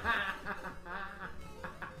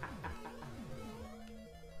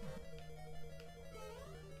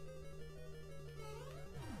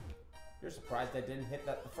 You're surprised I didn't hit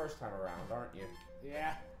that the first time around, aren't you?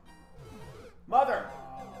 Yeah. Mother!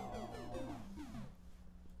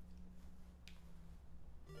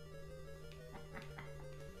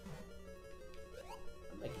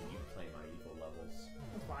 I'm making you play my evil levels.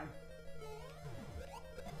 That's fine.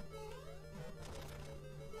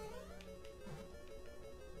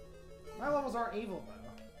 My levels aren't evil, though.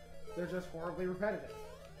 They're just horribly repetitive.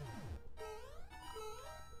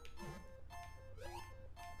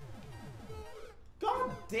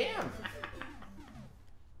 God damn!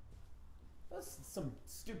 That's some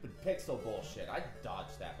stupid pixel bullshit. I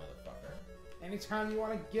dodged that motherfucker. Anytime you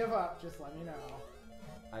want to give up, just let me know.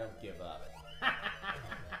 I don't give up.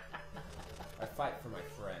 I fight for my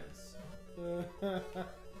friends.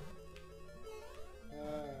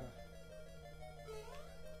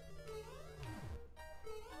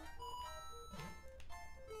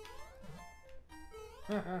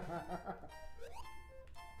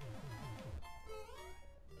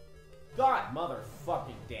 God,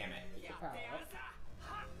 motherfucking damn it.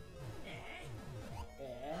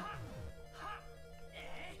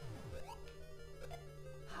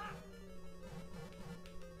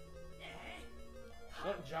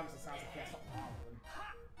 What jumps? It sounds like there's something wrong with him.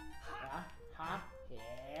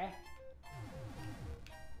 Yeah.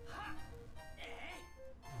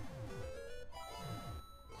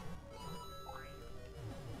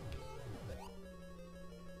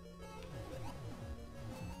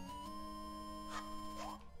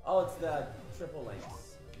 Oh, it's the triple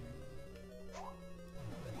links.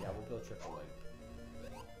 Yeah, we'll go triple link.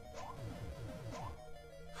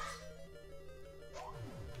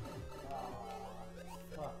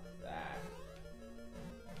 Fuck that.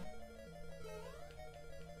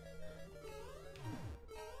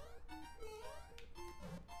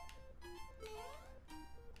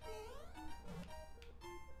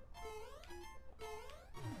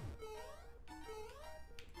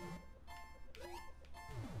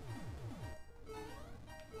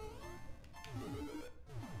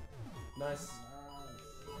 Nice.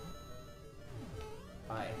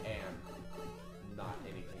 I am not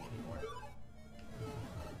anything anymore.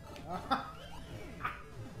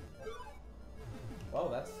 Well,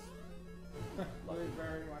 that's Very,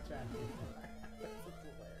 very much happy. That's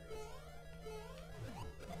hilarious.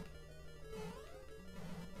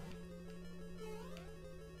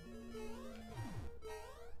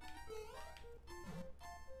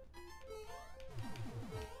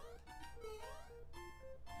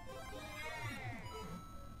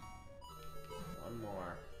 one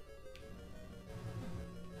more.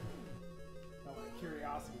 No, my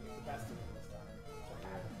curiosity is the best of it this time. That's what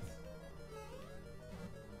happens.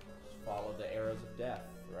 Just follow the arrows of death,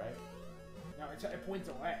 right? No, it points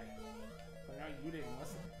away. But no, you didn't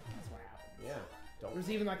listen. That's what happens. Yeah. Don't. There's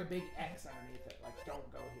even like a big X underneath it. Like,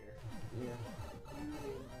 don't go here. Yeah. You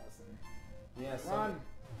didn't listen. Yeah. Run!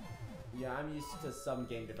 Yeah, I'm used to some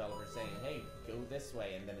game developers saying, "Hey, go this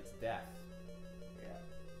way," and then it's death. Yeah.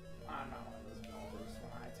 I'm not one of those developers.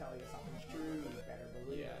 When I tell you something's true, you better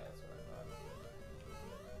believe Yeah, it. that's what I thought.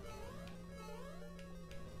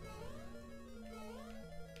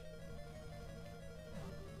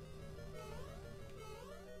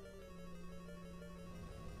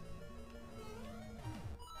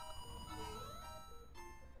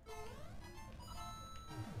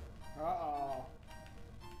 Uh-oh.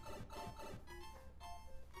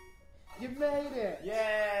 You made it!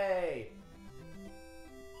 Yay!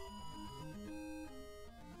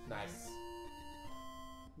 Nice.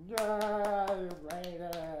 Yeah, you made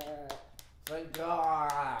it! Thank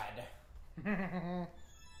God. Yeah,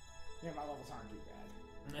 my levels aren't too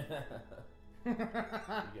bad. You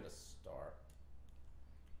get a star.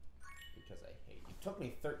 Because I hate you. It took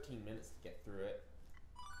me 13 minutes to get through it.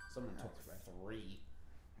 Someone took 3.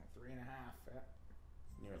 3.5, yeah.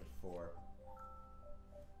 Nearly 4.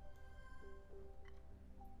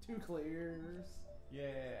 2 clears.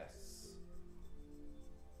 Yes.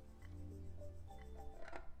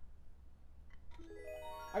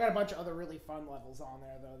 I got a bunch of other really fun levels on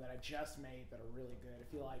there, though, that I just made that are really good.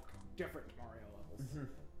 If you like different Mario levels. So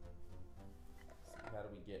how do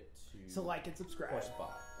we get to... So like and subscribe. Course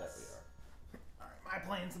spot. There we are. Alright, am I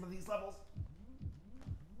playing some of these levels?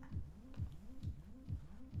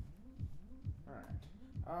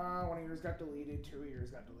 Alright. One of yours got deleted, 2 of yours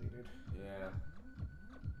got deleted. Yeah.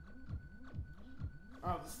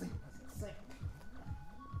 Oh, this thing doesn't sync.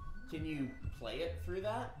 Can you play it through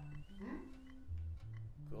that? Hmm?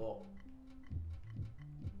 Cool.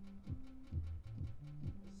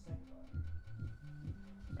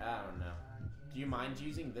 I don't know. Do you mind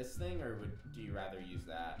using this thing, or do you rather use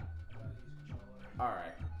that?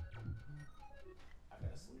 Alright. I've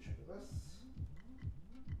got a solution to this.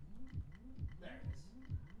 There it is.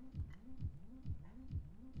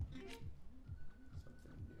 Something new.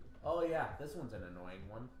 Oh yeah, this one's an annoying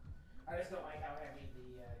one. I just don't like how heavy the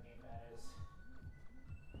gamepad is.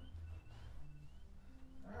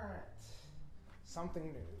 Alright. Something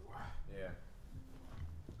new. Yeah.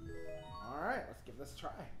 Alright, let's give this a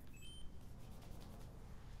try.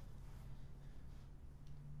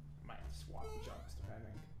 Might have to swap the jumps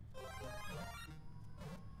depending.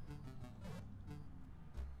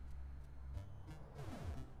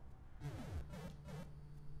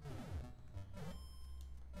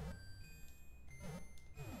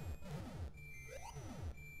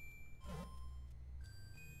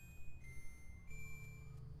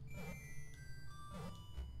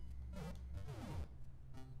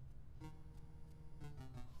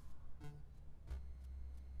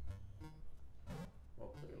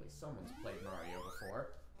 Well, clearly someone's played Mario before.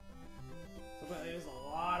 So there's a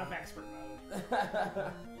lot of expert mode.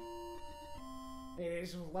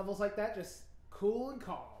 It's just levels like that, just cool and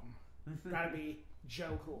calm. Gotta be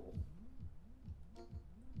Joe cool.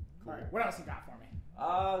 Alright, what else you got for me?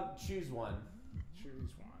 Choose one.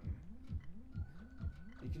 Choose one.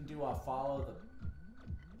 You can do follow the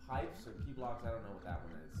pipes or P blocks. I don't know what that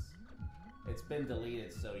one is. It's been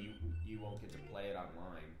deleted, so you won't get to play it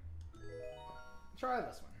online. Try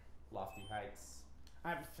this one. Lofty Heights.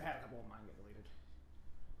 I've had a couple of mine get deleted.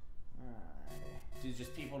 Alright. Do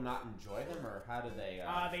just people not enjoy them, or how do they?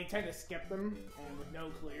 They tend to skip them, and with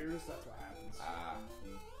no clears, that's what happens.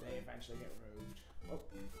 They eventually get removed. Oh.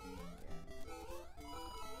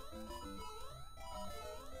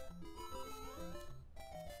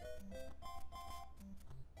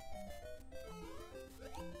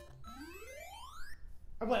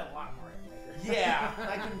 I play a lot of Mario Maker. Yeah,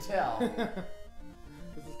 I can tell.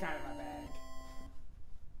 This is kind of my bag.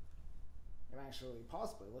 I can actually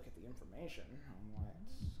possibly look at the information on what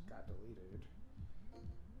got deleted.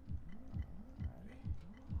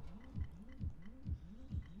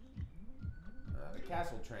 The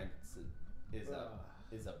castle transit is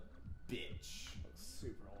a bitch. Looks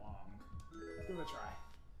super long. Let's give it a try.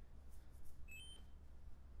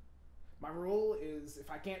 My rule is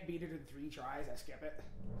if I can't beat it in 3 tries, I skip it.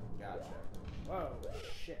 Gotcha. Whoa,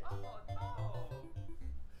 shit. Oh no!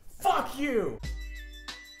 Fuck you!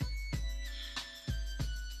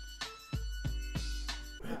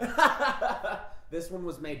 This one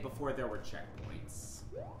was made before there were checkpoints.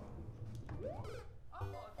 Oh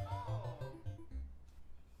no!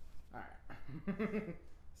 Alright.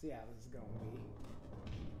 See how this is going to be.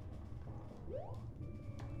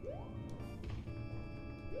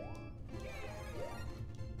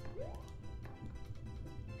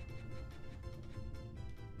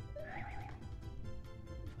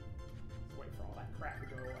 Let's wait for all that crap to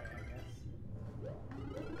go away, I guess.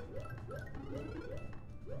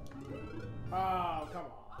 Oh, come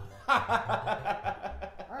on.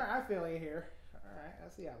 Alright, I feel you here. Alright,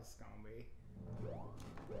 let's see how this is going to be.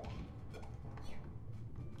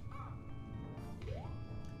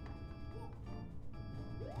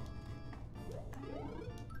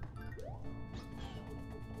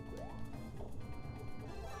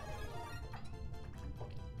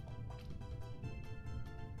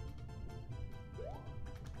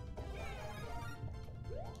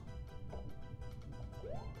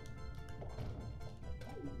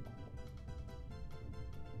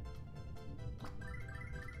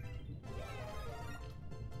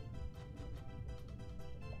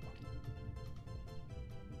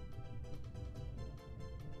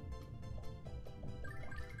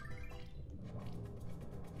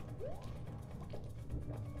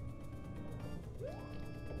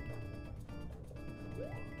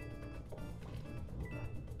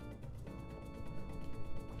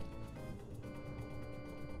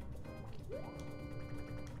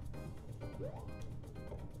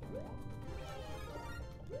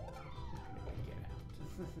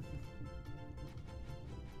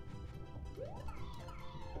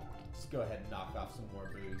 just go ahead and knock off some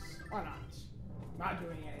more booze. Why not? Not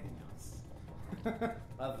doing anything else.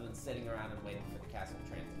 Other than sitting around and waiting for the castle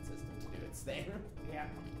transit system to do its thing. Yeah.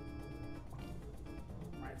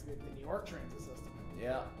 Reminds me of the New York transit system.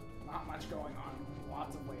 Yeah. Not much going on.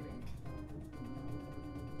 Lots of waiting.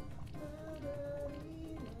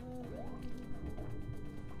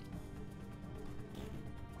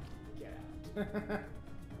 Get out.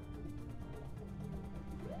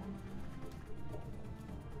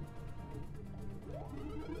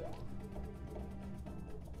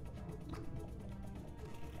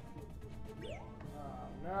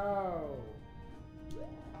 No.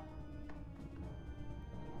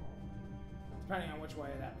 Depending on which way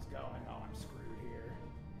that was going, oh, I'm screwed here.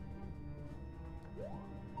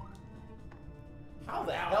 How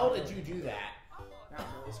the hell did you do that? Now I'm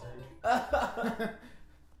really screwed.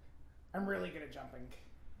 I'm really good at jumping.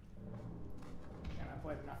 And I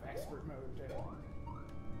played enough expert mode too.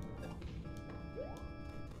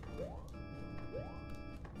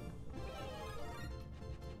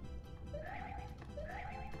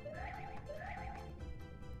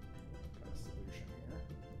 Got a solution here.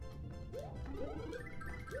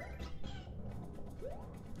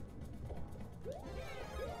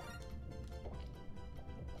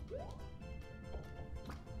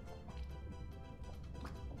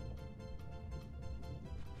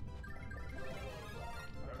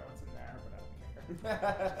 I don't know what's in there, but I don't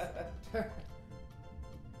care.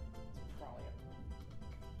 It's probably a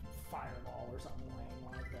fireball or something laying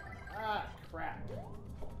like that. Ah, crap.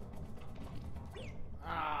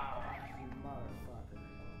 Ah, you motherfucker.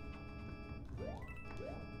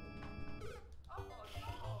 Oh no!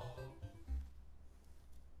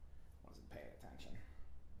 Wasn't paying attention.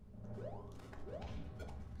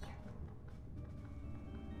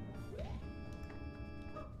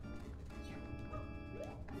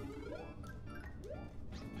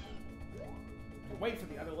 Wait for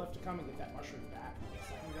the other lift to come and get that mushroom back a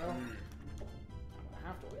second ago. I'm gonna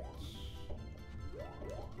have to wait.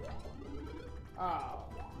 Oh.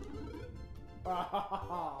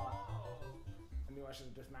 Oh. I knew I should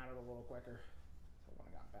have dismounted a little quicker. So when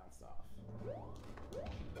I got bounced off.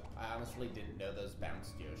 I honestly didn't know those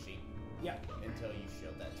bounced, Yoshi. Yep. Until you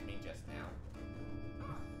showed that to me just now.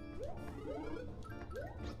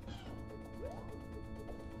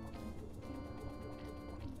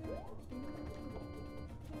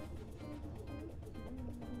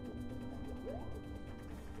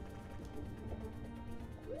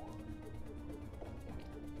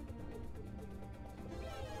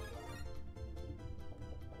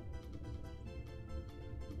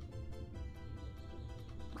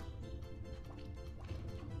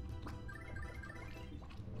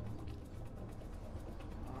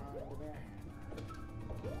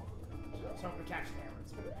 So I'm gonna catch the hammer and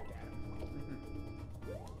spin it back at him.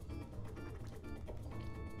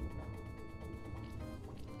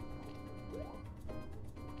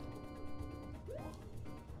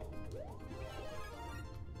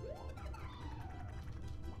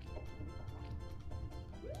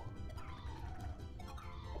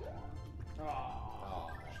 Oh,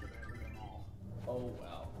 should have been them all. Oh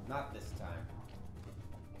well, not this time.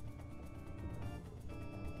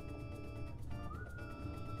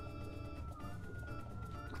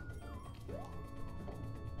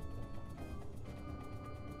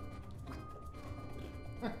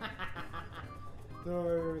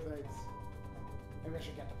 So thanks. Maybe I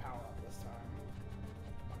should get the power up this time.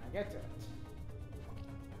 When I get to it.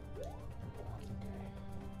 That's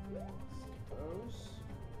okay. Suppose.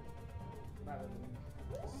 Rather than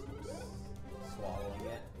Swallowing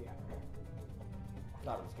it. yeah.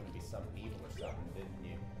 Thought it was going to be something evil or something, didn't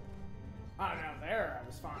you? I don't know, there I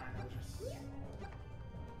was fine. I was just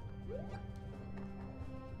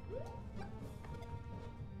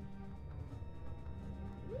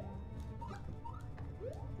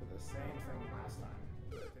did the same thing last time.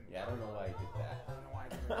 Yeah, I don't know why you did that. I don't know why I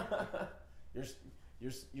did it.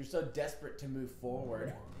 You're so desperate to move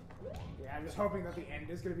forward. Yeah, I'm just hoping that the end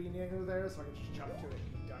is going to be near there so I can just jump to it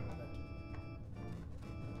and be done with it.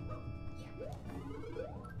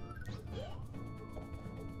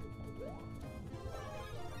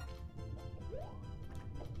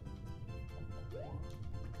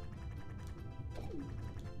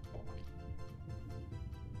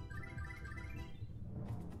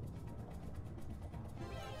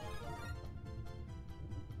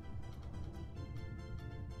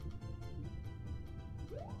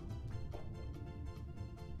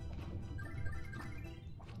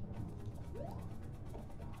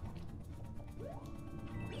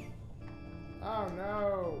 Oh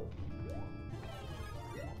no!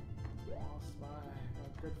 Lost my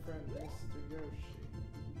good friend Mr. Yoshi.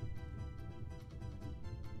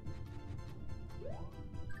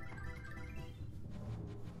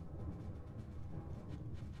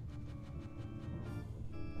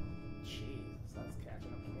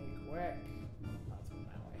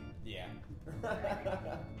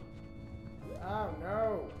 Oh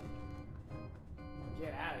no!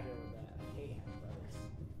 Get out of here with that. I hate Hand Brothers.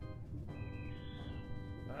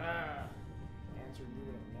 Answer you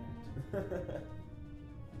in a minute.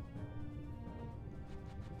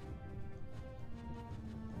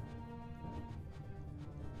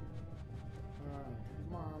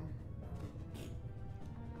 Come on.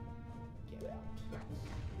 Get out.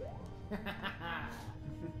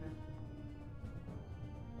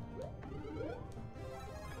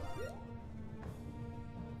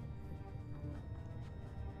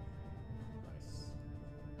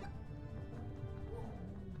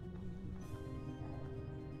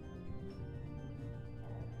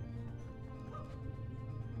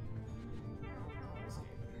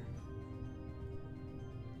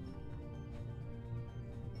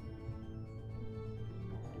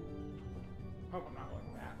 Hope I'm not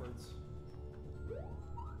going backwards.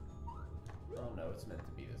 Oh no, it's meant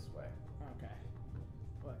to be this way. Okay.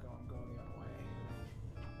 Let go, I'm going the other way.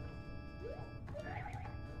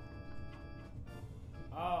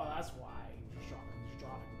 Oh, that's why. He's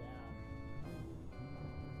dropping down.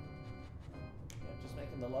 Yeah, just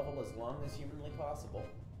making the level as long as humanly possible.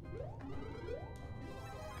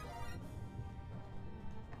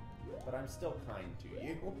 But I'm still kind to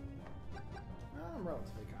you. I'm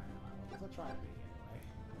relatively kind to my levels. I'll try to be anyway.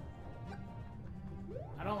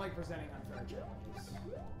 I don't like presenting unfair challenges.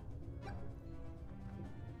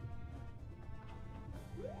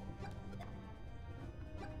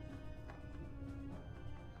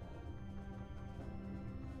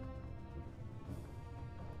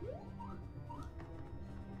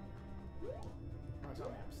 Oh, tell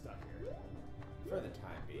me I'm stuck here. For the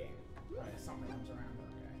time being. Alright, something comes around.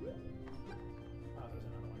 Okay. Oh, there's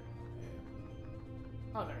another one.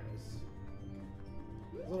 Yeah. Oh, there it is.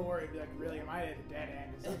 I was a little worried, like, really, am I at a dead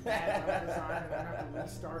end? Is it a bad level design that I'm going to have to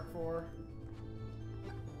restart for?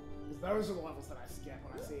 Because those are the levels that I skip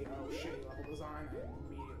when I see, oh, shitty level design. I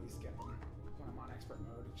immediately skip them when I'm on expert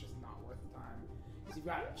mode. It's just not worth the time. Because you've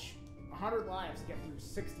got 100 lives to get through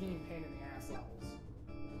 16 pain-in-the-ass levels.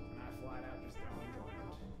 And I flat out just don't enjoy it.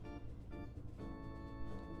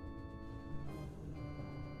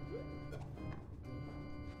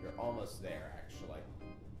 You're almost there, actually.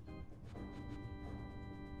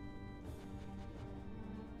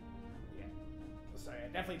 Yeah. So yeah,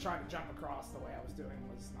 definitely trying to jump across the way I was doing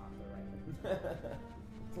was not the right way.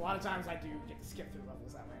 So a lot of times I do get to skip through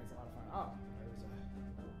levels that way. It's a lot of fun. Oh,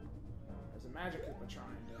 there's a magic Koopa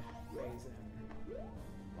trying to phase in.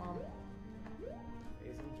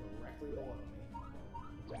 Phasing directly below me.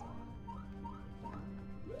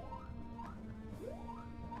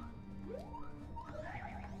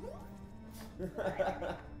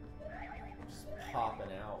 Just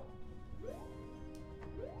popping out.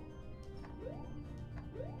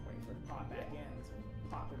 Waiting for it to pop back in, so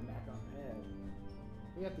popping back on the head.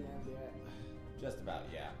 We at the end yet? Just about,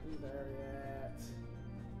 yeah. We there yet?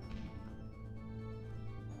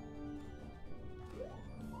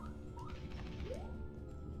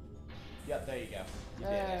 Yep, there you go. You did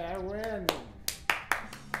Hey, it. I win!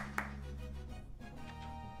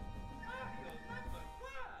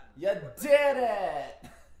 You did it!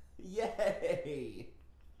 Yay!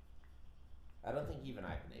 I don't think even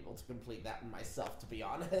I've been able to complete that one myself, to be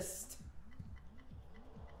honest.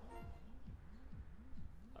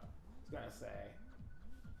 I was gonna say.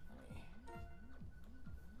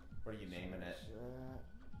 What are you naming it? Shit.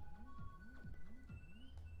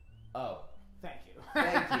 Oh. Thank you.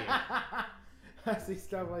 Thank you. I see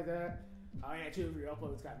stuff like that. Oh yeah, 2 of your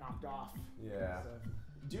uploads got knocked off. Yeah. So,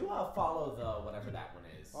 Do follow the whatever that one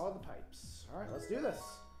is. follow the pipes. Alright, let's do this.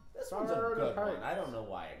 This Follow one's a the good one. pipes. I don't know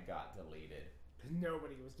why it got deleted. Because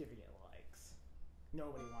nobody was giving it likes.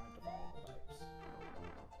 Nobody wanted to follow the pipes.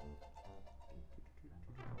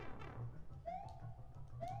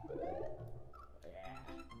 Yeah.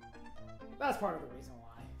 That's part of the reason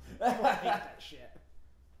why. People hate that shit.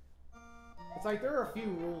 It's like there are a few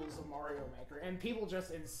rules of Mario Maker, and people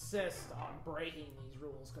just insist on breaking these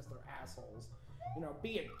rules because they're assholes. You know,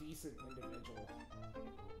 be a decent individual.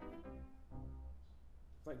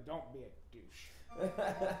 It's like, don't be a douche.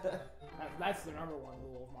 That's the #1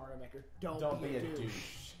 rule of Mario Maker. Don't be a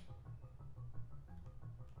douche.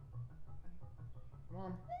 Come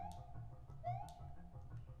on.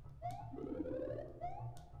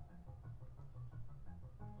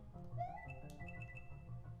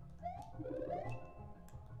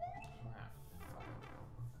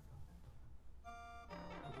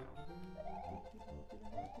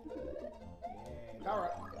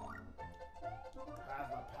 Alright. Have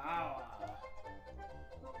the power.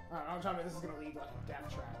 Alright, I'm telling you, this is gonna lead like a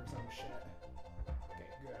death trap or some shit. Okay,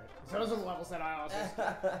 good. As Those are the levels that I also...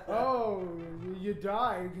 Oh, you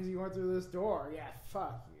died because you went through this door. Yeah,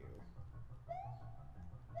 fuck you.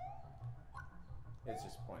 It's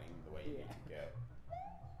just pointing the way you need to go.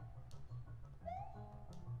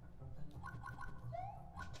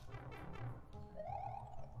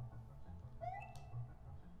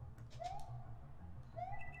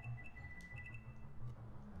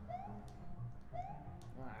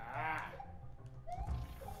 Ah.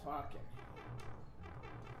 Fucking.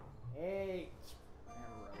 Hey. Is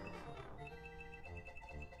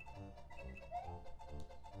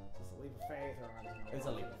this a leap of faith or am I just gonna It's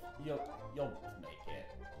a leap. You'll make it.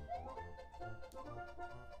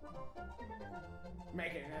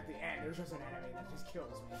 Make it, and at the end, there's just an enemy that just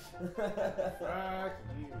kills me. Fuck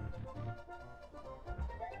you.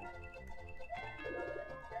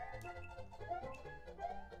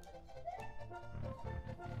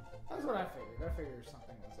 That's what I figured. I figured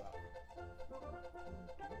something was up.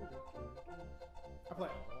 I play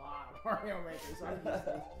a lot of Mario Maker, so I'm used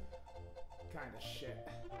to this kind of shit.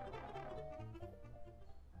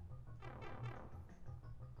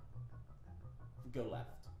 Go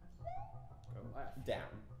left. Go left.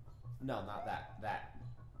 Down. No, not that. That.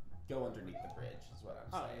 Go underneath the bridge is what I'm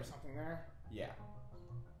Oh, saying. there's something there? Yeah.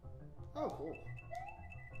 Oh, cool.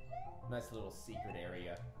 Nice little secret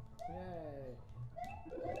area. Yay.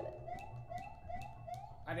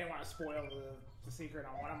 I didn't want to spoil the secret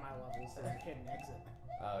on one of my levels. There's a hidden exit.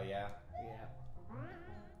 Oh, yeah? Yeah.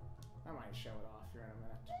 I might show it off here in a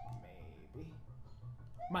minute. Maybe.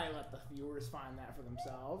 Might let the viewers find that for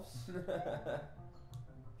themselves.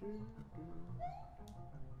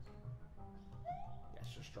 Yes,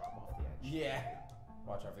 just drop off the edge. Yeah.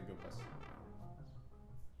 Watch out for Goombas.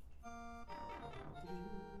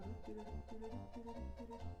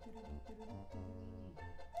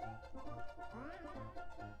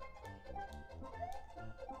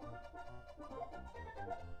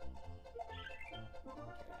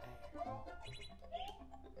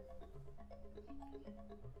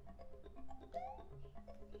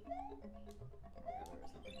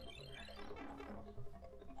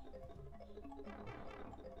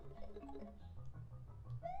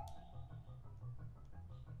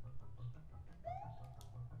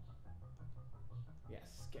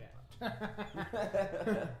 Yes, get out.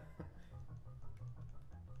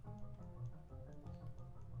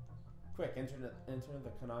 Quick, enter the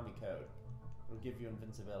Konami code. It'll give you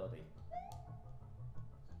invincibility.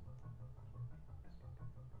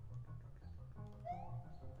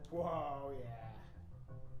 Whoa, yeah.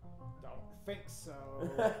 Don't think so.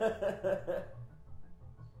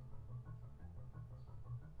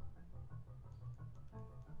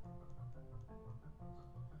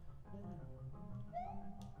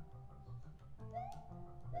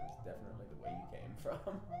 That's definitely the way you came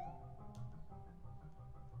from.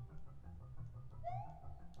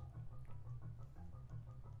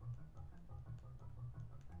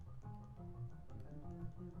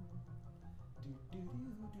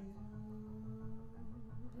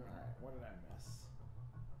 Alright, what did I miss?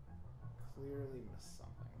 Clearly missed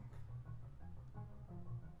something.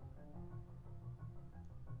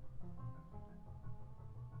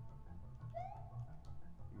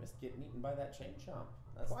 You missed getting eaten by that chain chomp.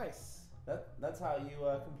 Twice. That's how you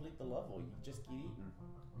complete the level. You just get eaten.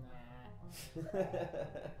 Nah.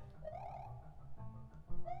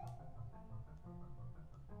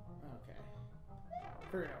 Okay.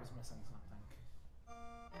 Figured I was missing something.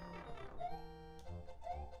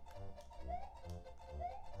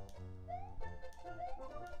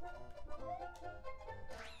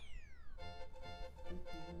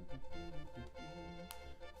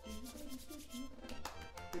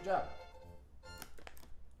 Good job.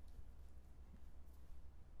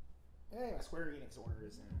 Hey, my Square Enix order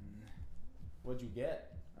is in. What'd you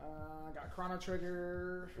get? I got Chrono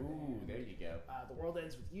Trigger. Ooh, there you go. The World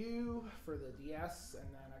Ends With You for the DS, and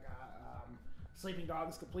then I got Sleeping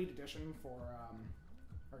Dogs Complete Edition for,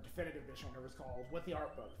 or Definitive Edition, whatever it's called, with the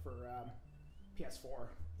art book for PS4.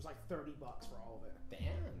 It was like $30 for all of it.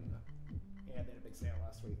 Damn. Yeah, they had a big sale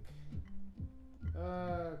last week.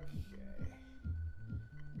 Okay.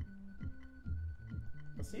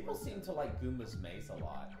 People seem to like Goomba's Maze a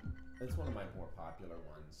lot. It's one of my more popular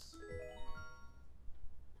ones.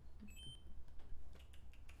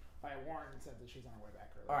 Warren said that she's on her way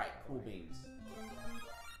back early. Alright, cool beans.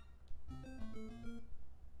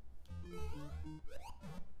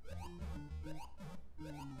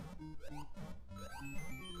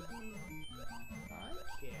 Hi,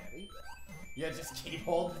 Kitty. Yeah, just keep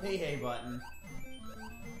holding the A button.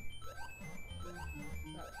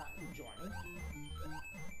 About time you join.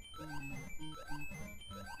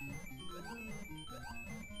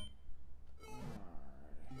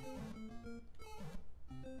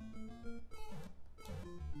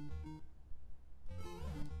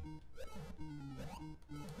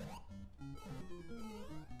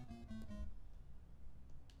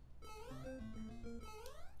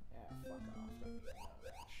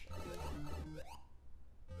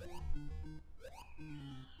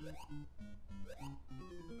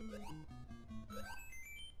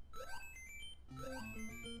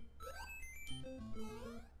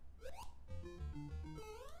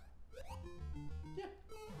 Yeah.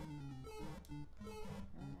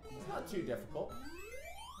 It's not too difficult.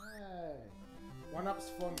 Hey.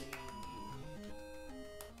 One-ups for me.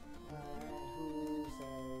 Who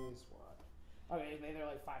says what? Okay, they're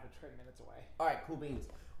like 5 or 10 minutes away. Alright, cool beans.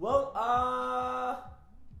 Well,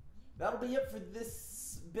 that'll be it for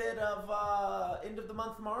this bit of end of the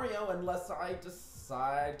month Mario, unless I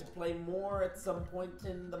decide to play more at some point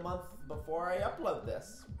in the month before I upload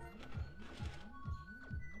this.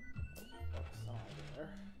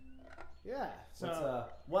 Yeah, so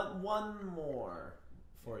What's, one more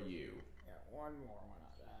for you. Yeah, one more.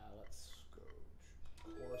 Why not? Let's go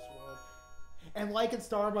course mode. And like and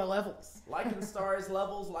star my levels. Like and star his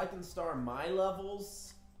levels, like and star my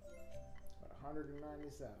levels.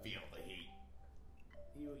 197. Feel the heat.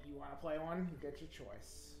 You want to play one? You get your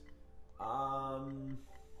choice. A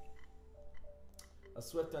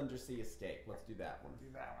swift undersea escape. Let's do that one.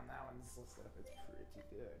 Do that one. That one's listed up. It's pretty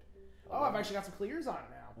good. Oh, I've actually got some clears on it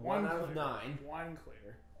now. One out of clear. 9. One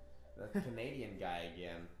clear. The Canadian guy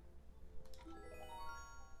again.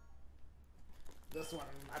 This one,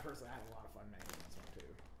 I personally had a lot of fun making this one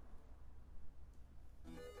too.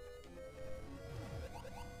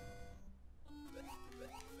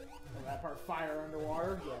 And that part, fire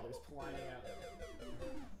underwater, yeah, there's plenty of it.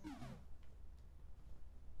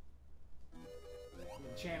 You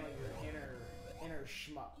can channel your inner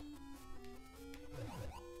shmup.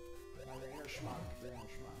 Not your inner schmuck, your inner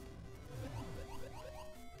schmuck.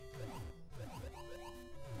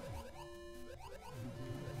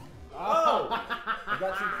 Oh! I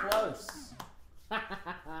got too close.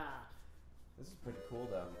 This is pretty cool,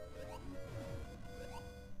 though.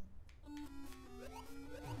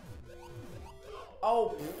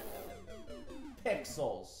 Oh!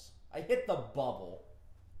 Pixels. I hit the bubble.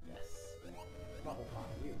 Yes. Bubble pop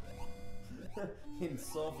you. In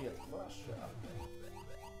Soviet Russia.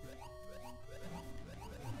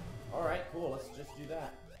 Alright, cool. Let's just do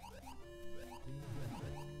that.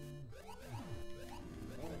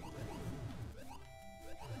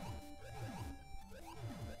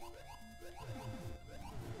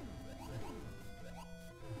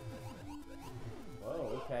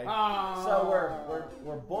 Whoa, okay. Oh. So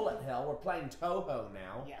we're bullet hell. We're playing Toho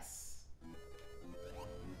now. Yes.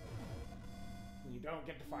 You don't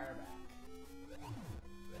get to fire back.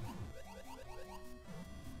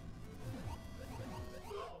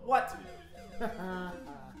 What?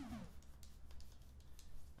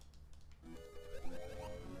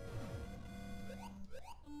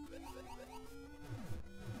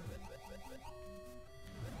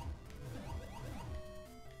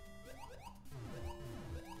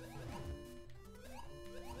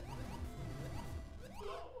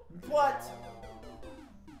 What?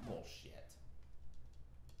 Bullshit.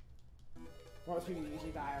 Most people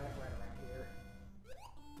usually die like right around here.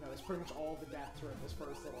 No, that's pretty much all the deaths are in this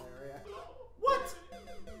first little area. What?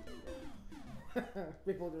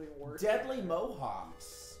 People are doing worse. Deadly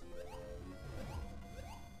Mohawks.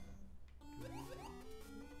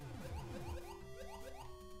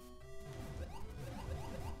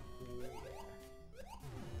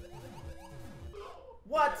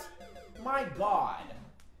 What? My God.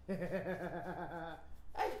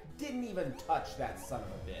 I didn't even touch that son of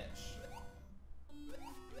a bitch.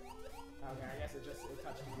 Okay, I guess it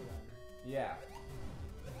touched you then. Yeah.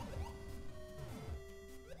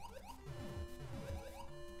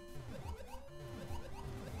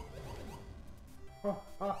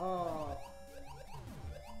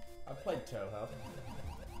 I played Toho.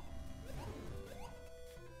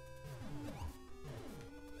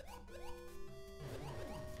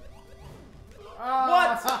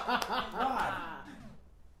 What? God.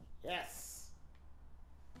 Yes.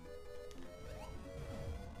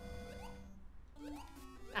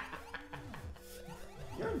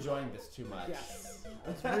 You're enjoying this too much. Yes. I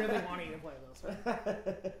was really wanting to play this one.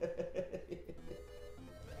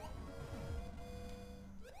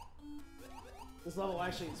 This level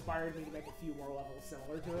actually inspired me to make a few more levels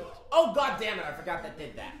similar to it. Oh, God damn it, I forgot that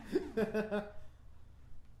did that.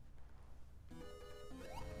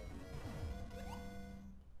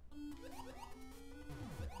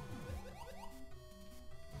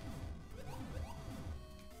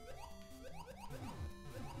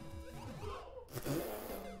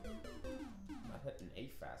 Not hitting A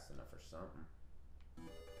fast enough or something.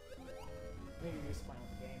 Maybe you're just playing with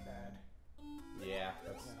the gamepad. Yeah,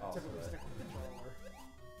 that's also Typically it. stick with the controller.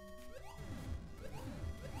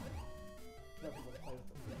 No people play with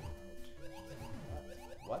the remote.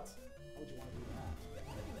 What?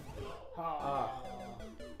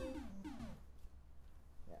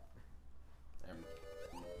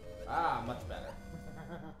 much better.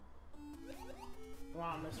 Come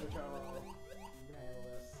on, Mr. Toho. You can handle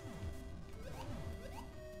this.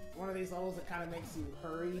 One of these levels that kind of makes you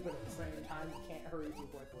hurry, but at the same time you can't hurry too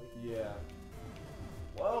quickly. Yeah.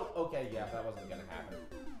 Whoa, okay, yeah, that wasn't gonna happen.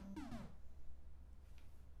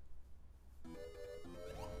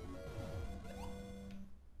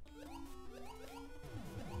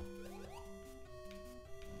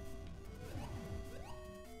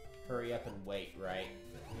 Hurry up and wait, right?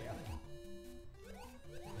 Yeah.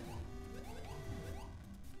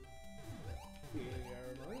 Your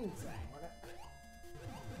marine sang, what it?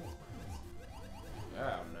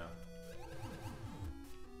 Oh no.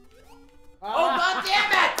 Oh, God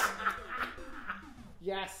damn it!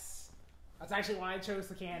 Yes! That's actually why I chose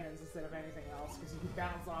the cannons instead of anything else, because you can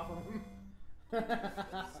bounce off of them.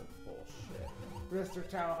 That's some bullshit. Mr.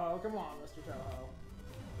 Toho, come on, Mr. Toho.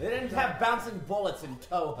 They didn't have bouncing bullets in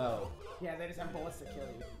Toho. Yeah, they just have bullets that kill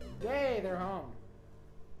you. Yay, they're home.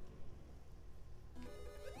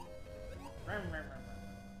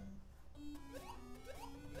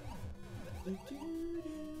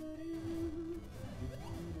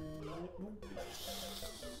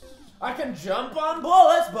 I can jump on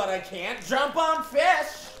bullets, but I can't jump on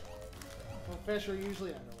fish. Well, fish are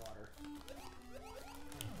usually underwater.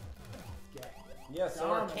 Get. Yes, so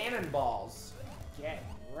are cannonballs. Get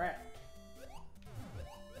wrecked.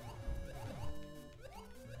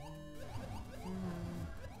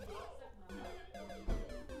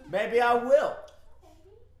 Maybe I will.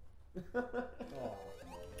 Oh.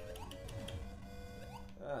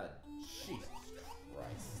 Jesus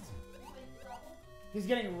Christ. He's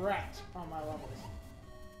getting wrecked on my levels.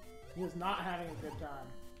 He is not having a good time.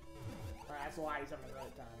 That's why he's having a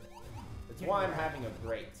great time. It's why I'm having a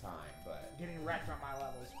great time, but... Getting wrecked on my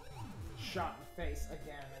levels. Shot in the face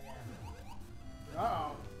again and again.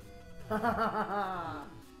 Uh-oh.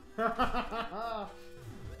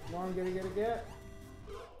 Come on, get.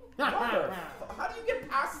 How do you get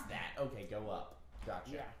past that? Okay, go up.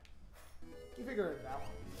 Gotcha. Yeah. You figure it out.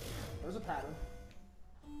 There's a pattern.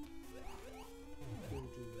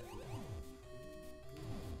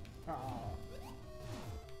 Oh.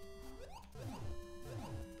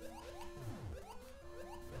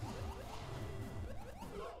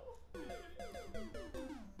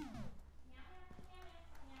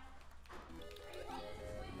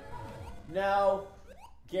 No.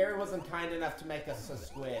 Gary wasn't kind enough to make us a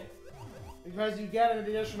squid. Because you get an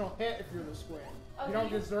additional hit if you're the squid. Oh, you don't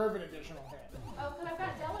deserve an additional hit. Oh, but I've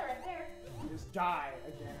got Della right there. You just die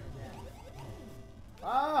again and again.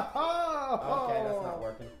 Oh! Okay, that's not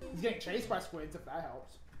working. He's getting chased by squids, if that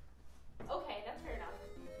helps. Okay, that's fair enough.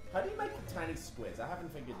 How do you make the tiny squids? I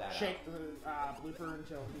haven't figured that Shake the blooper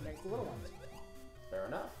until he makes the little ones. out. Fair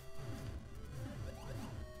enough.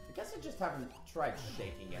 I guess I just haven't tried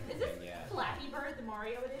shaking Is everything this yet. Flappy Bird, the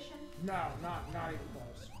Mario edition? No, not even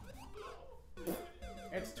close.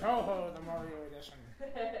 It's Toho, the Mario edition.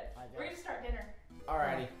 We're gonna start dinner.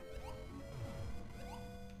 Alrighty.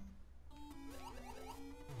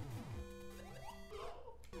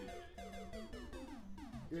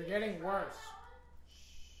 You're getting worse.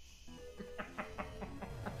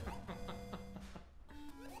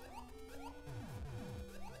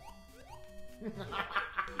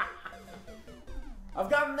 I've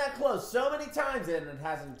gotten that close so many times and it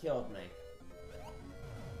hasn't killed me.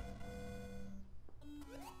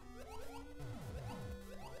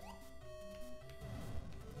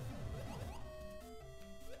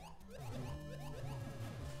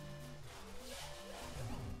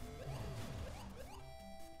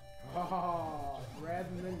 Oh, thread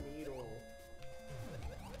in the needle.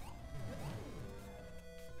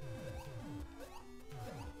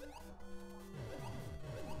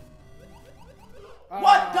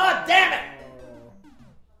 What? God damn it!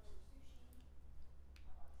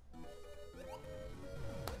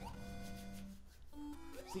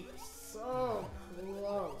 See, so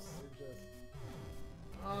close. It just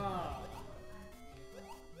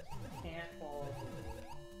can't fall through.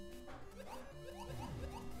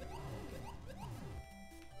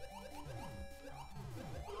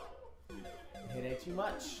 Hit it too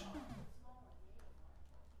much.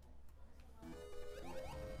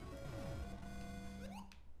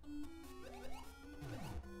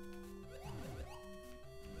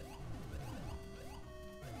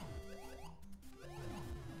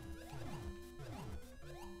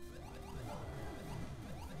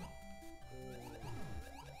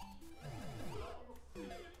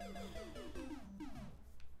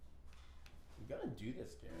 You gotta do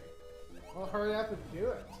this, Gary. Well, hurry up and do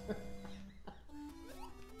it.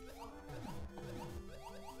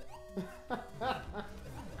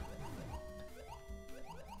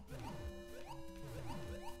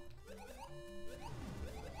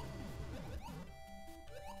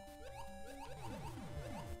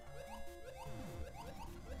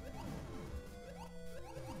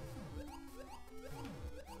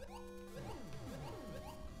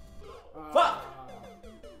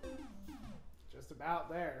 out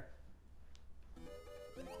there.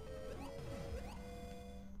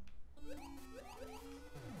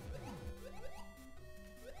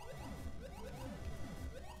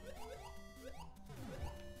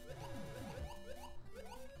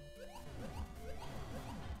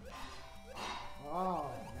 Oh,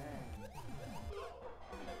 man.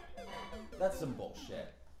 That's some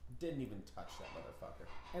bullshit. Didn't even touch that motherfucker.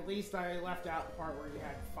 At least I left out the part where you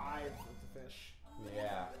had 5 with the fish.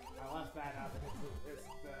 Yeah. I left that out because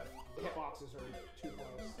the hitboxes are too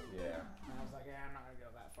close. Yeah. And I was like, yeah, I'm not going to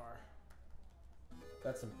go that far.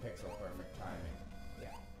 That's some pixel perfect timing.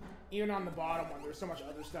 Yeah. Even on the bottom one, there's so much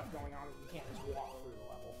other stuff going on that you can't just walk through the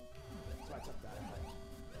level. So I took that out.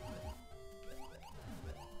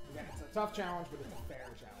 Again, it's a tough challenge, but it's a fair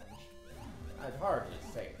challenge. I'd hardly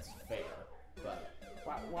say it's fair, but...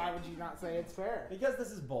 Why would you not say it's fair? Because this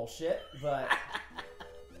is bullshit, but...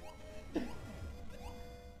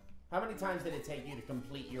 How many times did it take you to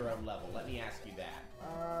complete your own level? Let me ask you that.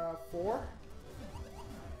 4?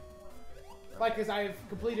 Like, because I've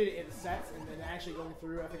completed it in sets, and then actually going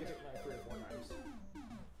through, I think it took like 3 or 4 times.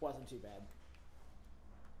 Wasn't too bad.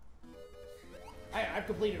 I've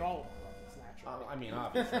completed all of my levels, naturally. I mean,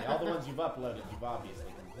 obviously. All the ones you've uploaded, you've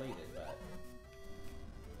obviously completed, but...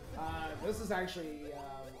 This is actually,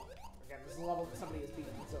 again, this is a level that somebody has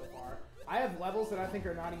beaten so far. I have levels that I think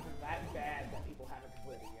are not even that bad that people haven't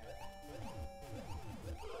completed yet.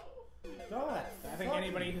 God. I think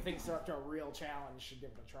anybody who thinks they're up to a real challenge should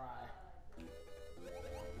give it a try.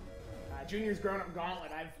 Junior's Grown Up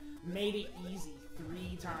Gauntlet, I've made it easy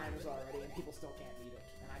 3 times already, and people still can't beat it.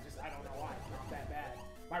 And I don't know why. It's not that bad.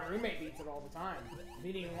 My roommate beats it all the time.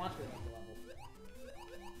 He didn't even watch me make the level.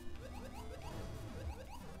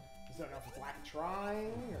 Just don't know if it's lack of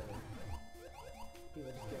trying, or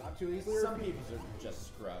people just give up too easily. Some people are just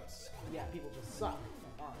scrubs. Yeah, people just suck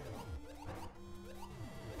at Mario.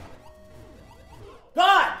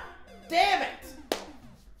 God damn it!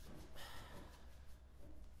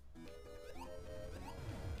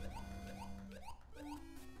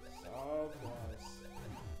 So close.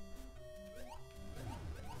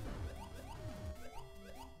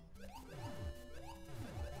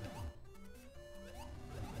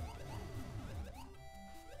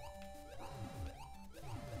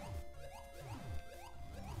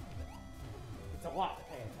 It's a lot to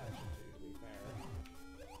pay attention to be fair.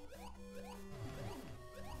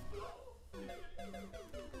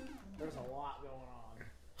 There's a lot going on.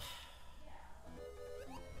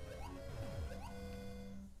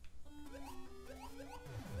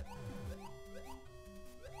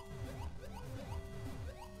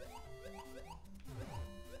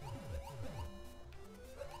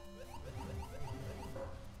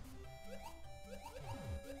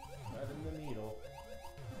 Right in the needle.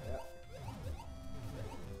 Yep.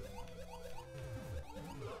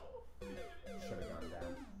 Should have gone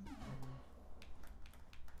down.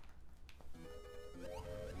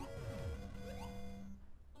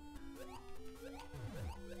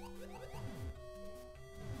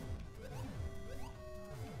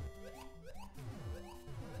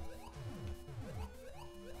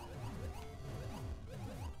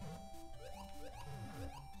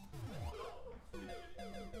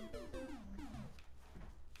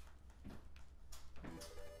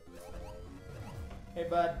 Hey,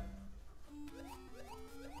 bud.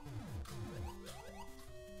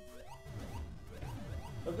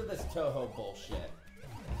 Look at this Toho bullshit.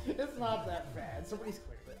 It's not that bad. Somebody's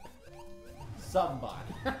clicked it.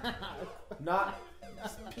 Somebody. Not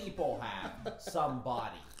people have.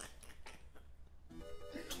 Somebody.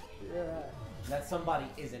 Yeah. That somebody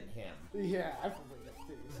isn't him. Yeah, I've completed it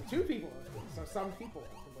too. So 2 people have completed it. So some people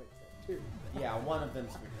have completed it too. Yeah, one of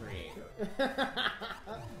them's the creator.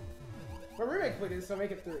 My roommate completed it, so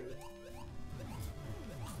make it 3.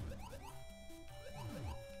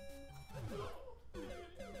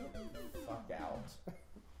 Fuck out.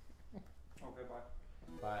 Okay, bye.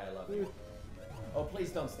 Bye, I love you. Oh,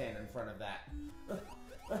 please don't stand in front of that.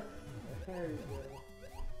 There you go.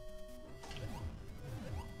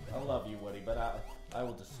 I love you, Woody, but I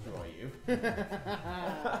will destroy you.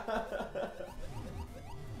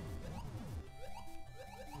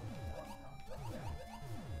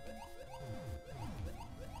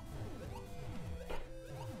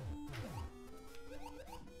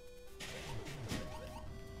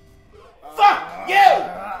 Fuck you!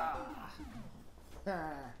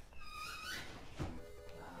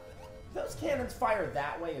 Those cannons fire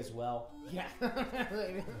that way as well. Yeah,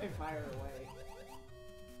 they fire away.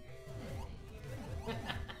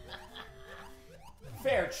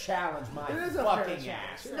 Fair challenge, my It is a fair fucking challenge,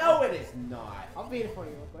 ass. yeah. No, it is not. I'll beat it for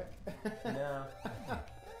you real quick. No.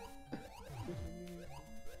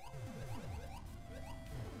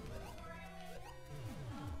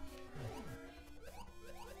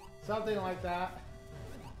 Something like that.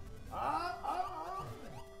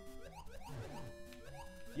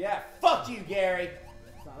 Yeah, fuck you, Gary.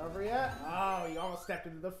 It's not over yet. Oh, you almost stepped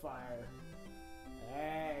into the fire.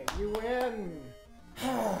 Hey, you win.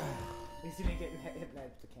 At least you didn't get hit in the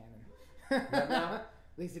head with the cannon. What now? At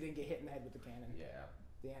least you didn't get hit in the head with the cannon. Yeah.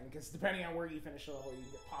 The end, because depending on where you finish the level, you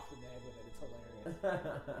can get popped in the head with it. It's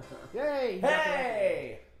hilarious. Yay!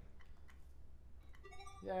 Hey!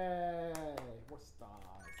 Yay! More stars.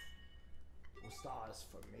 More stars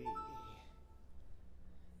for me.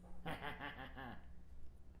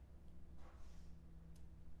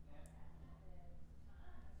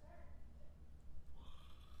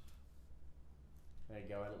 There you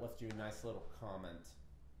go. It left you a nice little comment.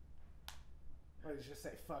 Or did you just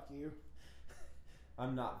say "fuck you"?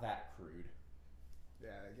 I'm not that crude.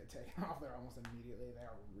 Yeah, they get taken off there almost immediately. They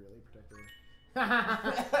are really protective.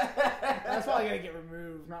 That's probably gonna get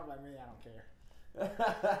removed, not by me. I don't care.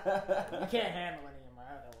 You can't handle any of my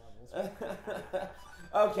other levels.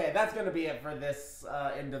 Okay, that's gonna be it for this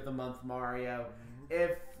end of the month, Mario.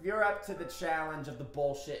 If you're up to the challenge of the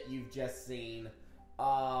bullshit you've just seen,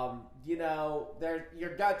 you know, you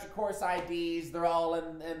got your course IDs. They're all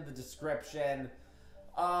in the description.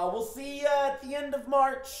 We'll see you at the end of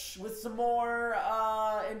March with some more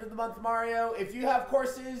end of the month Mario. If you have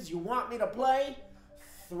courses you want me to play,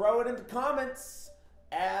 throw it in the comments,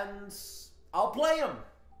 and I'll play them.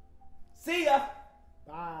 See ya!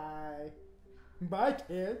 Bye. Bye,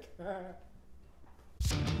 kid.